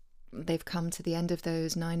reached, they've come to the end of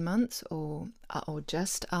those 9 months, or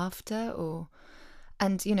just after,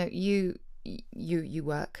 and you know, you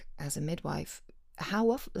work as a midwife.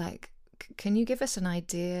 How often, like, can you give us an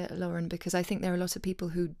idea, Lauren? Because I think there are a lot of people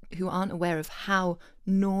who aren't aware of how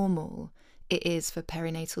normal it is for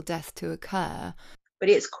perinatal death to occur. But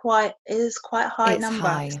it is quite a high number,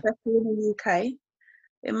 especially in the UK.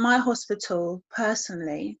 In my hospital,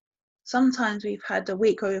 personally, sometimes we've had a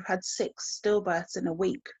week where we've had 6 stillbirths in a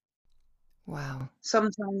week. Wow.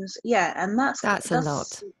 Sometimes, and that's a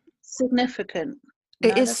lot. Significant.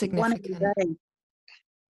 It is significant. 1 every day.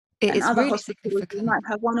 It is other really hospitals, significant. you might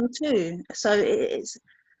have 1 or 2. So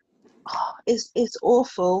it's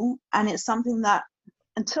awful, and it's something that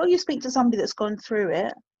until you speak to somebody that's gone through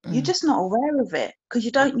it, you're just not aware of it, because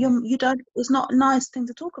you don't. It's not a nice thing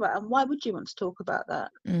to talk about, and why would you want to talk about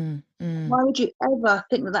that? Why would you ever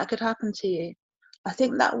think that could happen to you? I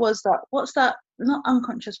think that was that. What's that? Not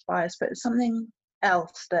unconscious bias, but it's something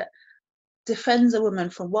else that defends a woman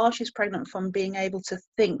from, while she's pregnant, from being able to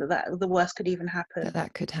think that the worst could even happen.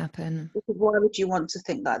 That could happen. Because why would you want to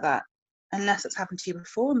think like that? Unless it's happened to you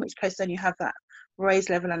before, in which case then you have that raised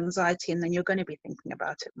level of anxiety, and then you're going to be thinking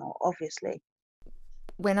about it more, obviously.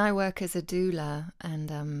 When I work as a doula,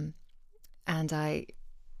 and I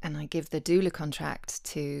give the doula contract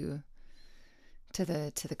to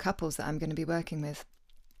the couples that I'm going to be working with,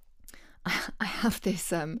 I have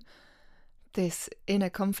this inner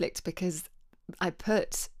conflict, because I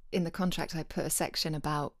put in the contract, I put a section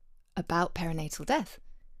about perinatal death.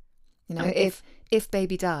 You know, if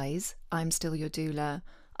baby dies, I'm still your doula.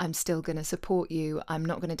 I'm still going to support you. I'm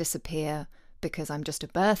not going to disappear because I'm just a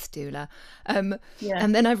birth doula. And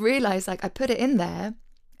then I realized, like, I put it in there,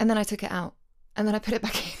 and then I took it out, and then I put it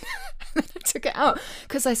back in, and then I took it out,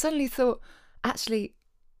 because I suddenly thought, actually,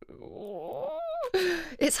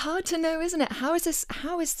 it's hard to know, isn't it? How is this,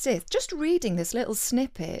 just reading this little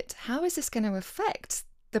snippet, how is this going to affect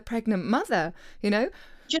the pregnant mother, you know?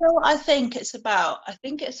 Do you know what I think it's about? I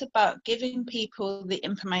think it's about giving people the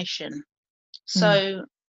information. So,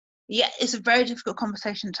 yeah, it's a very difficult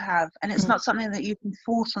conversation to have, and it's not something that you can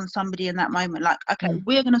force on somebody in that moment. Like, okay,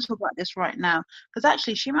 we're going to talk about this right now, because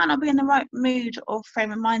actually she might not be in the right mood or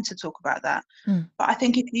frame of mind to talk about that. But I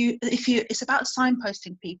think if you, it's about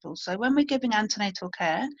signposting people. So when we're giving antenatal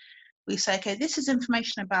care, we say, okay, this is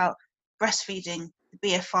information about breastfeeding,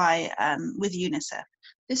 BFI with UNICEF.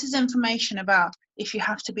 This is information about if you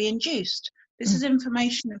have to be induced. This is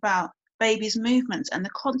information about baby's movements and the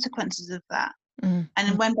consequences of that.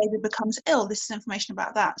 And when baby becomes ill, this is information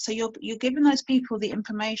about that. So you're giving those people the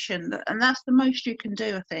information, and that's the most you can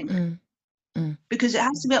do, I think. Because it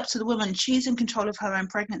has to be up to the woman. She's in control of her own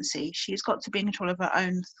pregnancy. She's got to be in control of her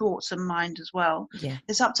own thoughts and mind as well. Yeah.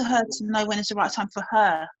 It's up to her to know when is the right time for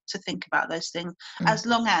her to think about those things, as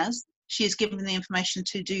long as she is given the information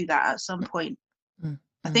to do that at some point.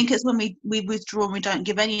 I think it's when we withdraw and we don't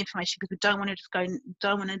give any information because we don't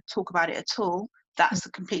want to talk about it at all. That's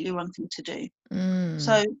the completely wrong thing to do.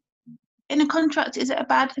 So in a contract, is it a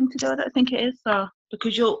bad thing to do? I don't think it is, so,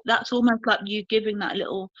 because that's almost like you giving that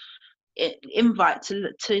little invite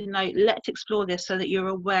to know, let's explore this so that you're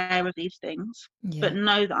aware of these things, but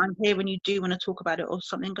know that I'm here when you do want to talk about it or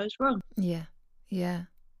something goes wrong. Yeah,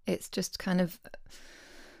 it's just kind of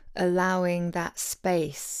allowing that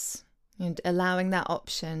space and allowing that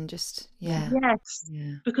option.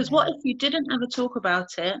 Because what if you didn't ever talk about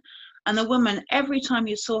it, and the woman, every time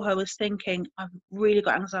you saw her, was thinking, I've really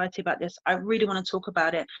got anxiety about this, I really want to talk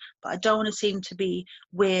about it, but I don't want to seem to be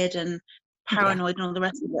weird and paranoid and all the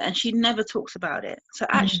rest of it, and she never talks about it. So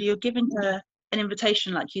actually you're giving her an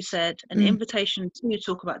invitation, like you said, an invitation to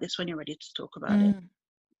talk about this when you're ready to talk about it.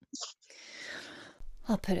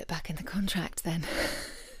 I'll put it back in the contract then.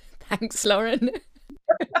 Thanks, Lauren.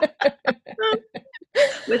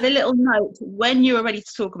 With a little note, when you are ready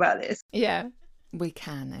to talk about this. Yeah, we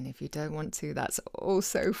can, and if you don't want to, that's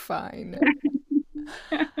also fine.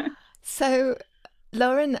 So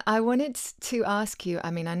Lauren, I wanted to ask you,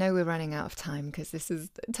 I mean, I know we're running out of time because this is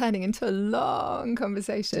turning into a long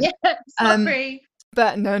conversation. Yeah, sorry.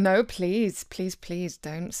 But no, please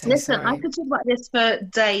don't say Listen, sorry. I could talk about this for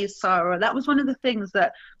days, Sarah. That was one of the things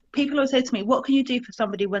that people always say to me, what can you do for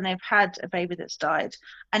somebody when they've had a baby that's died?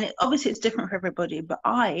 And obviously it's different for everybody, but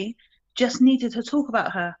I just needed to talk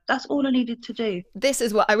about her. That's all I needed to do. This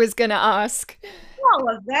is what I was going to ask. Oh,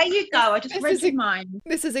 well, there you go. I just read your mind.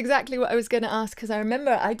 This is exactly what I was going to ask, because I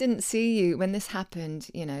remember I didn't see you when this happened.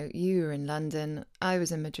 You know, you were in London, I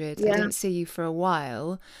was in Madrid. I didn't see you for a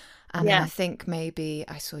while. And then I think maybe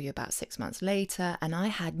I saw you about 6 months later, and I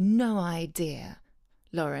had no idea,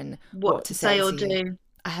 Lauren, what to say or do.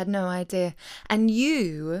 I had no idea. And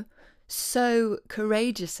you, so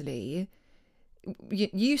courageously,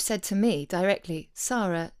 you said to me directly,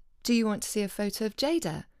 Sarah, do you want to see a photo of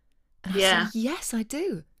Jada? And I said, yes, I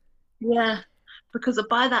do. Yeah, because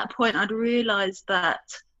by that point, I'd realised that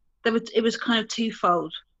it was kind of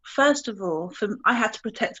twofold. First of all, I had to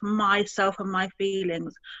protect myself and my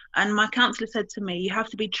feelings. And my counsellor said to me, you have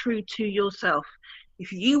to be true to yourself.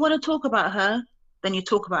 If you want to talk about her, then you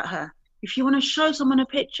talk about her. If you want to show someone a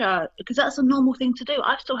picture, because that's a normal thing to do.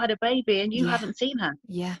 I still had a baby and you haven't seen her.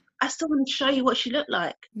 Yeah. I still want to show you what she looked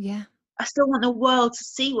like. Yeah. I still want the world to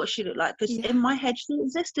see what she looked like, because in my head she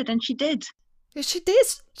existed, and she did. She did.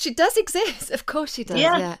 She does exist. Of course she does.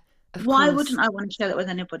 Yeah. Why wouldn't I want to share that with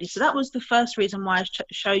anybody? So that was the first reason why I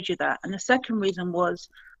showed you that. And the second reason was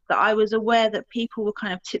that I was aware that people were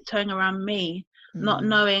kind of tiptoeing around me, not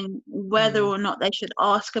knowing whether or not they should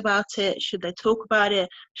ask about it, should they talk about it,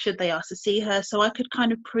 should they ask to see her. So I could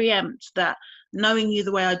kind of preempt that, knowing you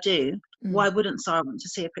the way I do, why wouldn't Sarah want to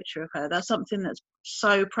see a picture of her? That's something that's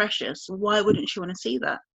so precious. Why wouldn't she want to see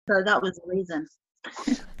that? So that was the reason.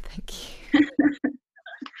 Thank you.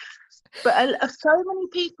 But so many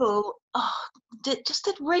people just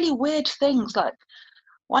did really weird things. Like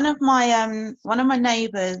one of my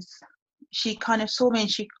neighbours, she kind of saw me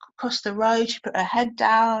and she crossed the road. She put her head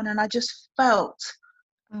down, and I just felt,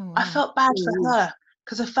 I felt bad for her,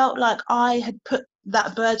 because I felt like I had put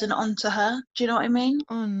that burden onto her. Do you know what I mean?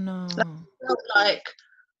 Oh no. Like, I felt like,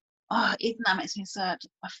 even that makes me sad.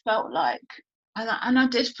 I felt like, and I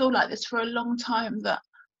did feel like this for a long time, that,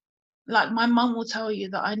 like, my mum will tell you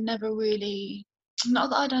that I never really, not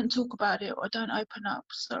that I don't talk about it or don't open up,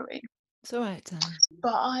 sorry. It's all right, darling.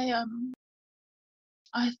 But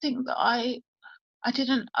I think that I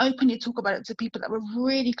didn't openly talk about it to people that were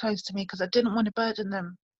really close to me, because I didn't want to burden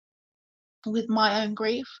them with my own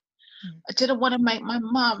grief. I didn't want to make my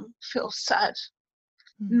mum feel sad,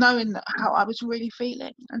 knowing how I was really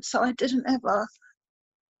feeling. And so I didn't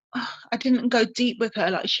go deep with her.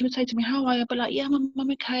 Like, she would say to me, how are you? I'd be like, yeah,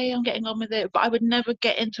 I'm okay, I'm getting on with it. But I would never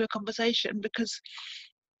get into a conversation, because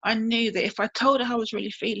I knew that if I told her how I was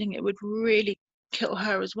really feeling, it would really kill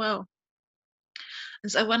her as well.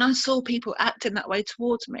 And so when I saw people acting that way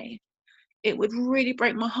towards me, it would really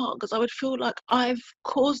break my heart, because I would feel like I've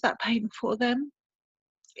caused that pain for them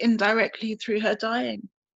indirectly through her dying.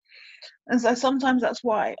 And so sometimes that's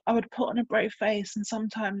why I would put on a brave face, and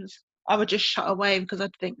sometimes I would just shut away, because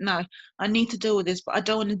I'd think, no, I need to deal with this, but I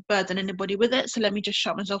don't want to burden anybody with it, so let me just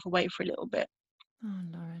shut myself away for a little bit. Oh,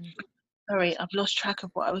 Lauren. Sorry, I've lost track of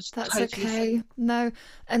what I was That's totally okay. saying. No.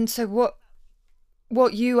 And so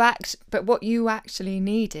what you actually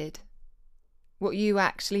needed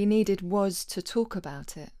was to talk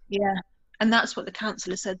about it. Yeah. And that's what the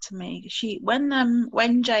counsellor said to me.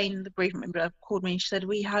 When Jane, the bereavement midwife, called me, she said,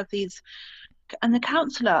 we have these, and the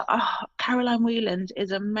counsellor, Caroline Wheeland,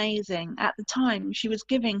 is amazing. At the time, she was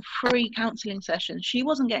giving free counselling sessions. She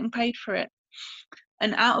wasn't getting paid for it.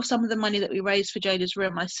 And out of some of the money that we raised for Jada's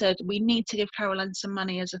room, I said, we need to give Caroline some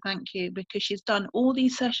money as a thank you, because she's done all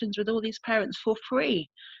these sessions with all these parents for free.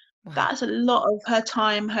 Wow. That's a lot of her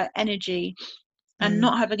time, her energy, and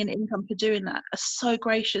not having an income for doing that are so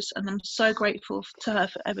gracious, and I'm so grateful to her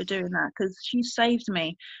for ever doing that, because she saved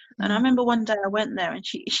me. And I remember one day I went there, and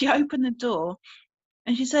she opened the door,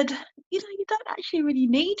 and she said, you don't actually really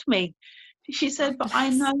need me. She said, but I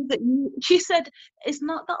know that you, she said, it's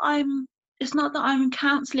not that I'm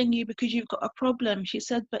counselling you because you've got a problem. She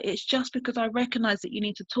said, but it's just because I recognise that you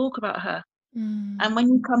need to talk about her. And when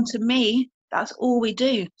you come to me, that's all we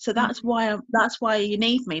do. So that's why you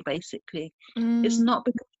need me, basically. It's not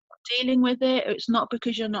because you're not dealing with it. It's not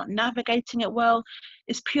because you're not navigating it well.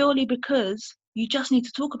 It's purely because you just need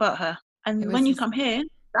to talk about her. And when you come here,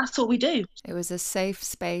 that's all we do. It was a safe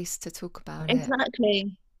space to talk about it.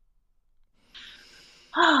 Exactly.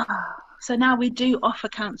 So now we do offer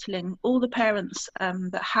counselling. All the parents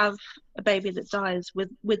that have a baby that dies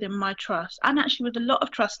within my trust, and actually with a lot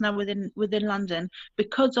of trust now within London,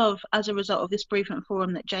 as a result of this bereavement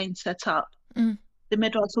forum that Jane set up, the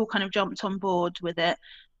midwives all kind of jumped on board with it.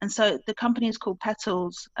 And so the company is called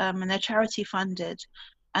Petals, and they're charity funded,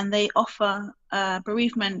 and they offer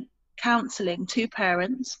bereavement counselling to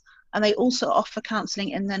parents, and they also offer counselling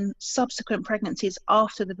in then subsequent pregnancies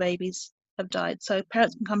after the babies have died, so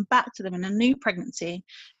parents can come back to them in a new pregnancy,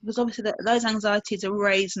 because obviously those anxieties are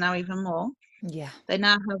raised now even more. They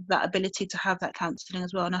now have that ability to have that counselling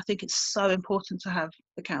as well, and I think it's so important to have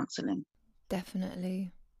the counselling.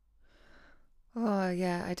 Definitely. Oh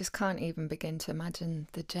yeah, I just can't even begin to imagine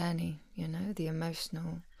the journey, the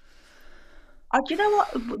emotional. Do you know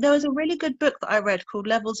what, there was a really good book that I read called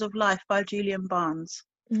Levels of Life by Julian Barnes,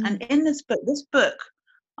 and in this book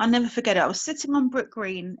I'll never forget it. I was sitting on Brook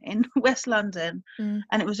Green in West London,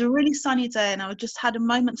 and it was a really sunny day, and I just had a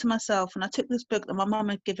moment to myself, and I took this book that my mum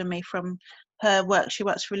had given me from her work. She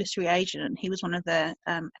works for a literary agent, and he was one of their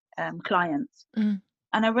clients. And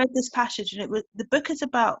I read this passage, and the book is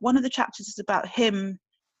about, one of the chapters is about him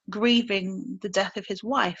grieving the death of his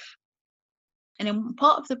wife. And in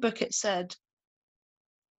part of the book it said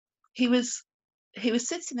he was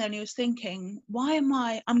sitting there and he was thinking,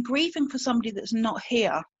 I'm grieving for somebody that's not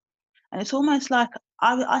here. And it's almost like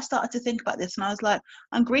I started to think about this, and I was like,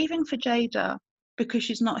 I'm grieving for Jada because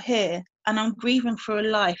she's not here, and I'm grieving for a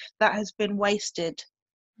life that has been wasted.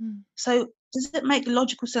 So does it make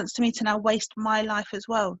logical sense to me to now waste my life as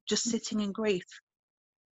well, just sitting in grief?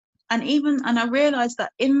 And I realized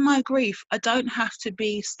that in my grief, I don't have to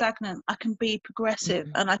be stagnant. I can be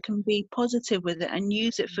progressive, and I can be positive with it and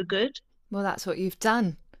use it for good. Well, that's what you've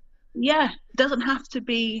done. Yeah, it doesn't have to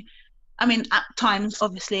be. I mean, at times,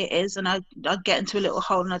 obviously it is, and I get into a little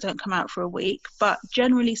hole and I don't come out for a week. But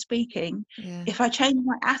generally speaking, if I change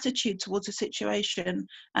my attitude towards a situation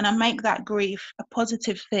and I make that grief a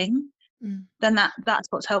positive thing, then that's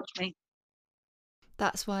what's helped me.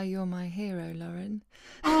 That's why you're my hero, Lauren.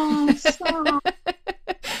 Oh, stop.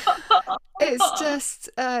 It's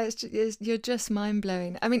just, you're just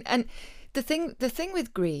mind-blowing. I mean, and the thing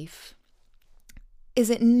with grief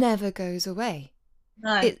is it never goes away.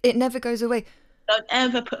 No. It never goes away. Don't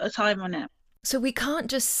ever put a time on it. So we can't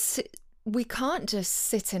just sit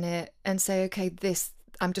in it and say, okay,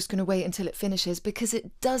 I'm just going to wait until it finishes, because it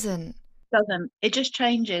doesn't. It just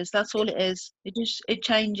changes. That's all it is. It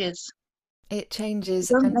changes. It changes.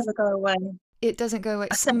 It doesn't ever go away. It doesn't go away.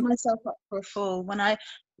 I set myself up for a fall when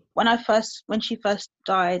she first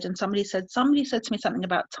died, and somebody said to me something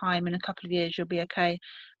about time, in a couple of years you'll be okay.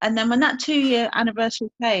 And then when that 2-year anniversary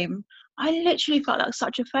came, I literally felt like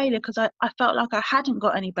such a failure, because I felt like I hadn't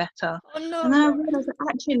got any better. Oh, no. And then I realized that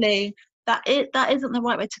actually that isn't the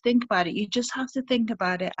right way to think about it. You just have to think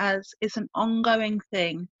about it as it's an ongoing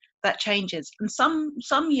thing that changes. And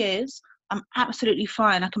some years I'm absolutely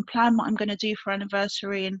fine. I can plan what I'm going to do for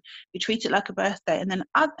anniversary, and we treat it like a birthday. And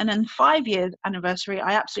then 5 years anniversary,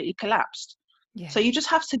 I absolutely collapsed. Yeah. So you just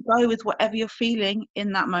have to go with whatever you're feeling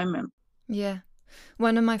in that moment. Yeah.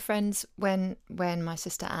 One of my friends, when my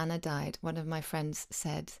sister Anna died, one of my friends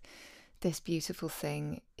said this beautiful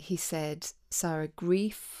thing. He said, Sarah,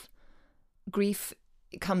 grief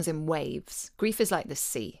comes in waves. Grief is like the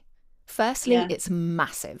sea. Firstly, it's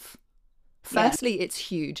massive. Firstly, it's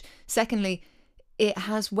huge. Secondly, it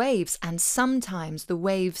has waves, and sometimes the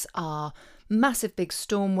waves are massive big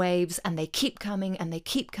storm waves, and they keep coming and they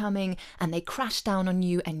keep coming and they crash down on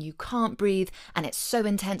you and you can't breathe and it's so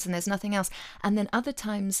intense and there's nothing else. And then other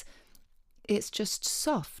times it's just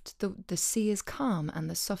soft. The sea is calm and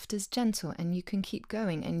the soft is gentle, and you can keep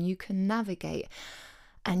going and you can navigate,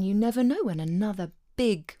 and you never know when another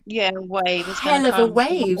big wave is hell of a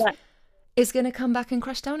wave is going to come back and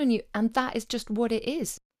crash down on you, and that is just what it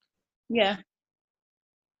is.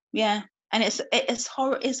 And it's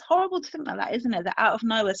horrible to think like that, isn't it? That out of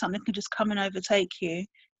nowhere something can just come and overtake you.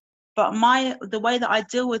 But the way that I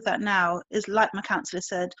deal with that now is, like my counsellor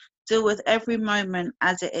said, deal with every moment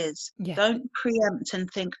as it is. Don't preempt and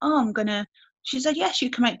think, she said, yes, you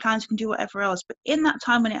can make plans, you can do whatever else, but in that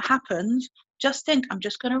time when it happens, just think, I'm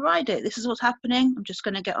just going to ride it. This is what's happening. I'm just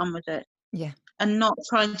going to get on with it. And not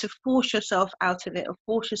trying to force yourself out of it or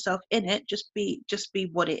force yourself in it. Just be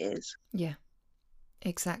what it is.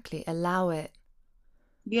 Exactly. Allow it.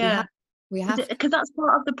 We have because that's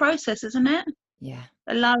part of the process, isn't it?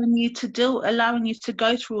 Allowing you to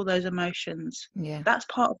go through all those emotions. That's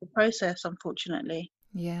part of the process, unfortunately.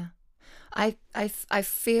 I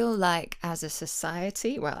feel like as a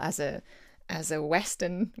society, well, as a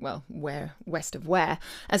Western, well,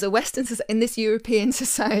 as a Western, in this European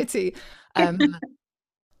society,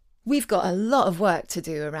 we've got a lot of work to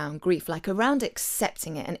do around grief, like around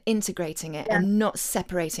accepting it and integrating it and not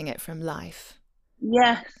separating it from life.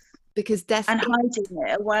 Yes. Because death and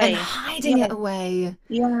hiding it away.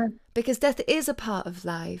 Because death is a part of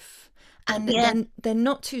life, and then they're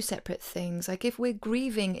not two separate things. Like, if we're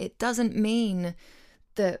grieving, it doesn't mean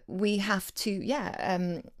that we have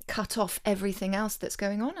to cut off everything else that's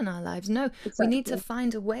going on in our lives. No, we need to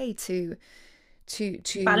find a way to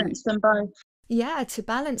balance them both. To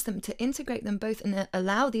balance them, to integrate them both, and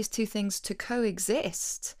allow these two things to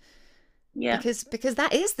coexist. Because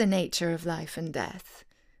that is the nature of life and death.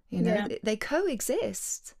 They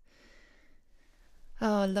coexist.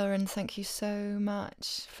 Oh, Lauren, thank you so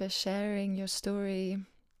much for sharing your story.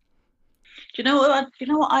 Do you know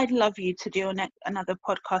what I'd love you to do on another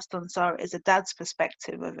podcast on, Sarah, is a dad's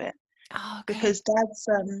perspective of it. Okay. Because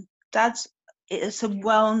dads, it's a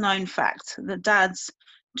well-known fact that dads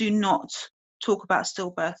do not talk about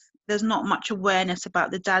stillbirth. There's not much awareness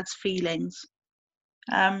about the dad's feelings.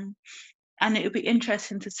 And it would be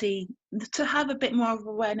interesting to have a bit more of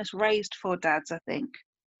awareness raised for dads, I think,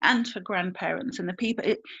 and for grandparents and the people.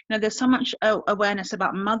 There's so much awareness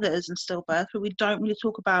about mothers and stillbirth, but we don't really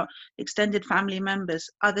talk about extended family members,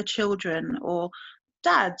 other children, or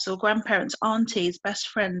dads or grandparents, aunties, best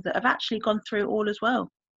friends that have actually gone through it all as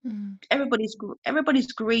well. Everybody's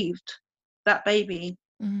grieved that baby.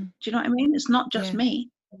 Do you know what I mean? It's not just me.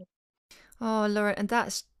 Oh, Laura, and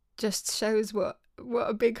that just shows what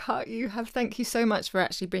a big heart you have. Thank you so much for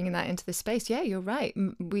actually bringing that into the space. Yeah, you're right.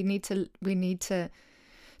 We need to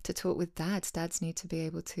talk with dads. Dads need to be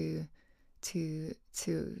able to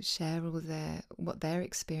share what they're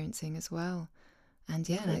experiencing as well. And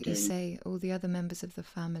like you say, all the other members of the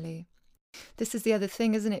family. This is the other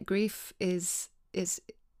thing, isn't it? Grief is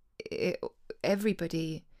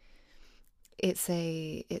everybody. It's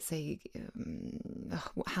a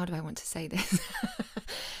how do I want to say this?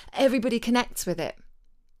 Everybody connects with it.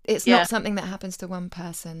 It's not something that happens to one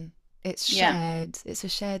person. It's shared. It's a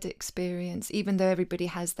shared experience, even though everybody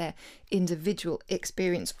has their individual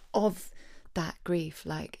experience of that grief.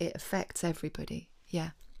 Like, it affects everybody.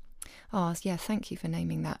 Thank you for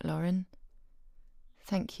naming that, Lauren.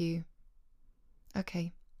 Thank you.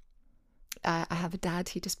 Okay. I have a dad.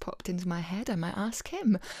 He just popped into my head. I might ask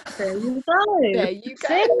him. There you go. There you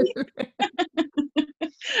go.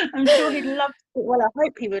 I'm sure he'd love to. Well, I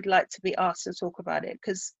hope he would like to be asked to talk about it,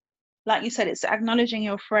 because, like you said, it's acknowledging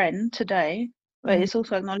your friend today, but it's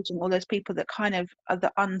also acknowledging all those people that kind of are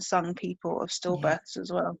the unsung people of stillbirths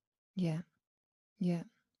as well. Yeah.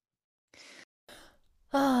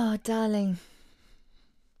 Oh, darling.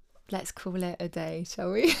 Let's call it a day,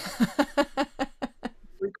 shall we?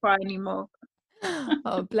 We cry anymore.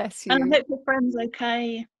 Oh, bless you. And I hope your friend's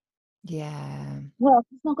okay. Yeah. Well,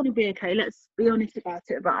 it's not going to be okay. Let's be honest about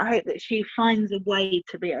it. But I hope that she finds a way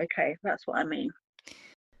to be okay. That's what I mean.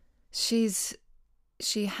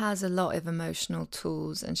 she has a lot of emotional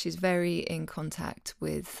tools, and she's very in contact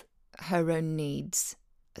with her own needs.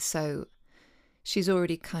 So she's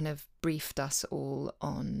already kind of briefed us all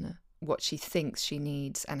on what she thinks she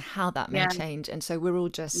needs and how that may change. And so we're all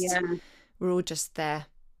just there,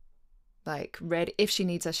 like, ready. If she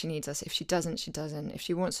needs us, she needs us. If she doesn't, she doesn't. If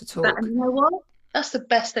she wants to talk. And you know what? That's the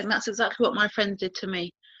best thing. That's exactly what my friends did to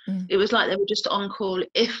me. It was like they were just on call.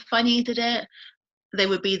 If I needed it, they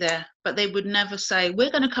would be there, but they would never say, we're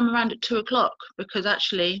going to come around at 2:00, because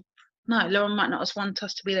actually, no, Lauren might not want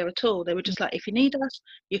us to be there at all. They were just like, if you need us,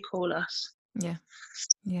 you call us. Yeah.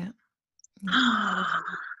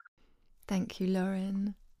 Thank you,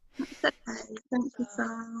 Lauren. That's okay. Thank you,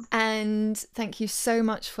 Sarah. And thank you so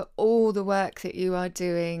much for all the work that you are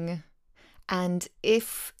doing. And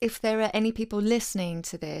if there are any people listening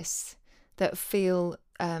to this that feel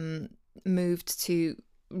moved to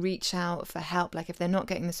reach out for help, like if they're not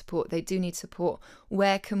getting the support, they do need support,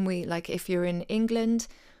 where can we, like, if you're in England,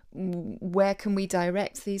 where can we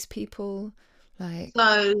direct these people? Like,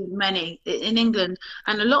 so many in England,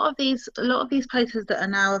 and a lot of these places that are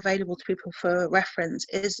now available to people for reference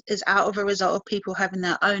is out of a result of people having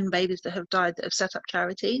their own babies that have died, that have set up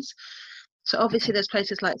charities. So obviously there's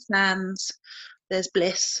places like SANS, there's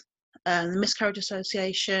Bliss, the Miscarriage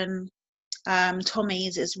Association.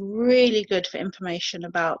 Tommy's is really good for information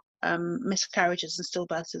about miscarriages and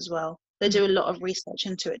stillbirths as well. They do a lot of research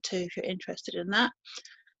into it too, if you're interested in that.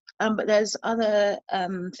 But there's other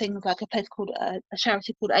things, like a place called a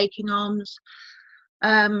charity called Aching Arms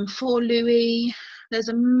for Louis. There's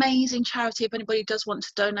an amazing charity, if anybody does want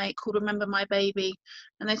to donate, called Remember My Baby,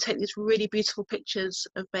 and they take these really beautiful pictures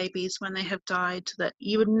of babies when they have died that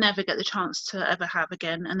you would never get the chance to ever have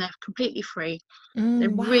again, and they're completely free. They're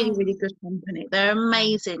really, really good company. They're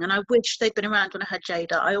amazing, and I wish they'd been around when I had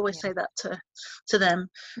Jada. I always say that to them.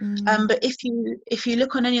 But if you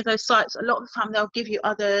look on any of those sites, a lot of the time they'll give you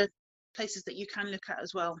other places that you can look at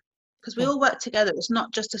as well, because we all work together. It's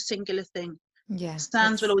not just a singular thing.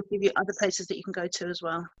 SANS will always give you other places that you can go to as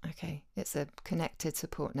well. Okay, it's a connected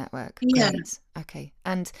support network. Yeah. Great. Okay,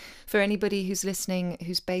 and for anybody who's listening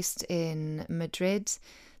who's based in Madrid,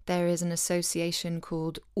 there is an association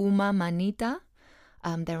called Uma Manita.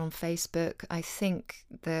 They're on Facebook. I think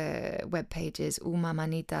the webpage is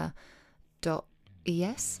umamanita.es,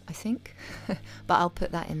 I think. But I'll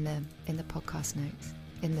put that in the podcast notes,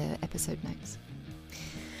 in the episode notes.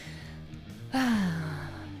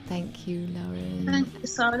 Thank you, Lauren. Thank you,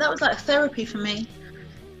 Sarah. That was like therapy for me.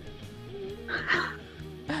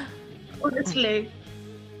 Honestly.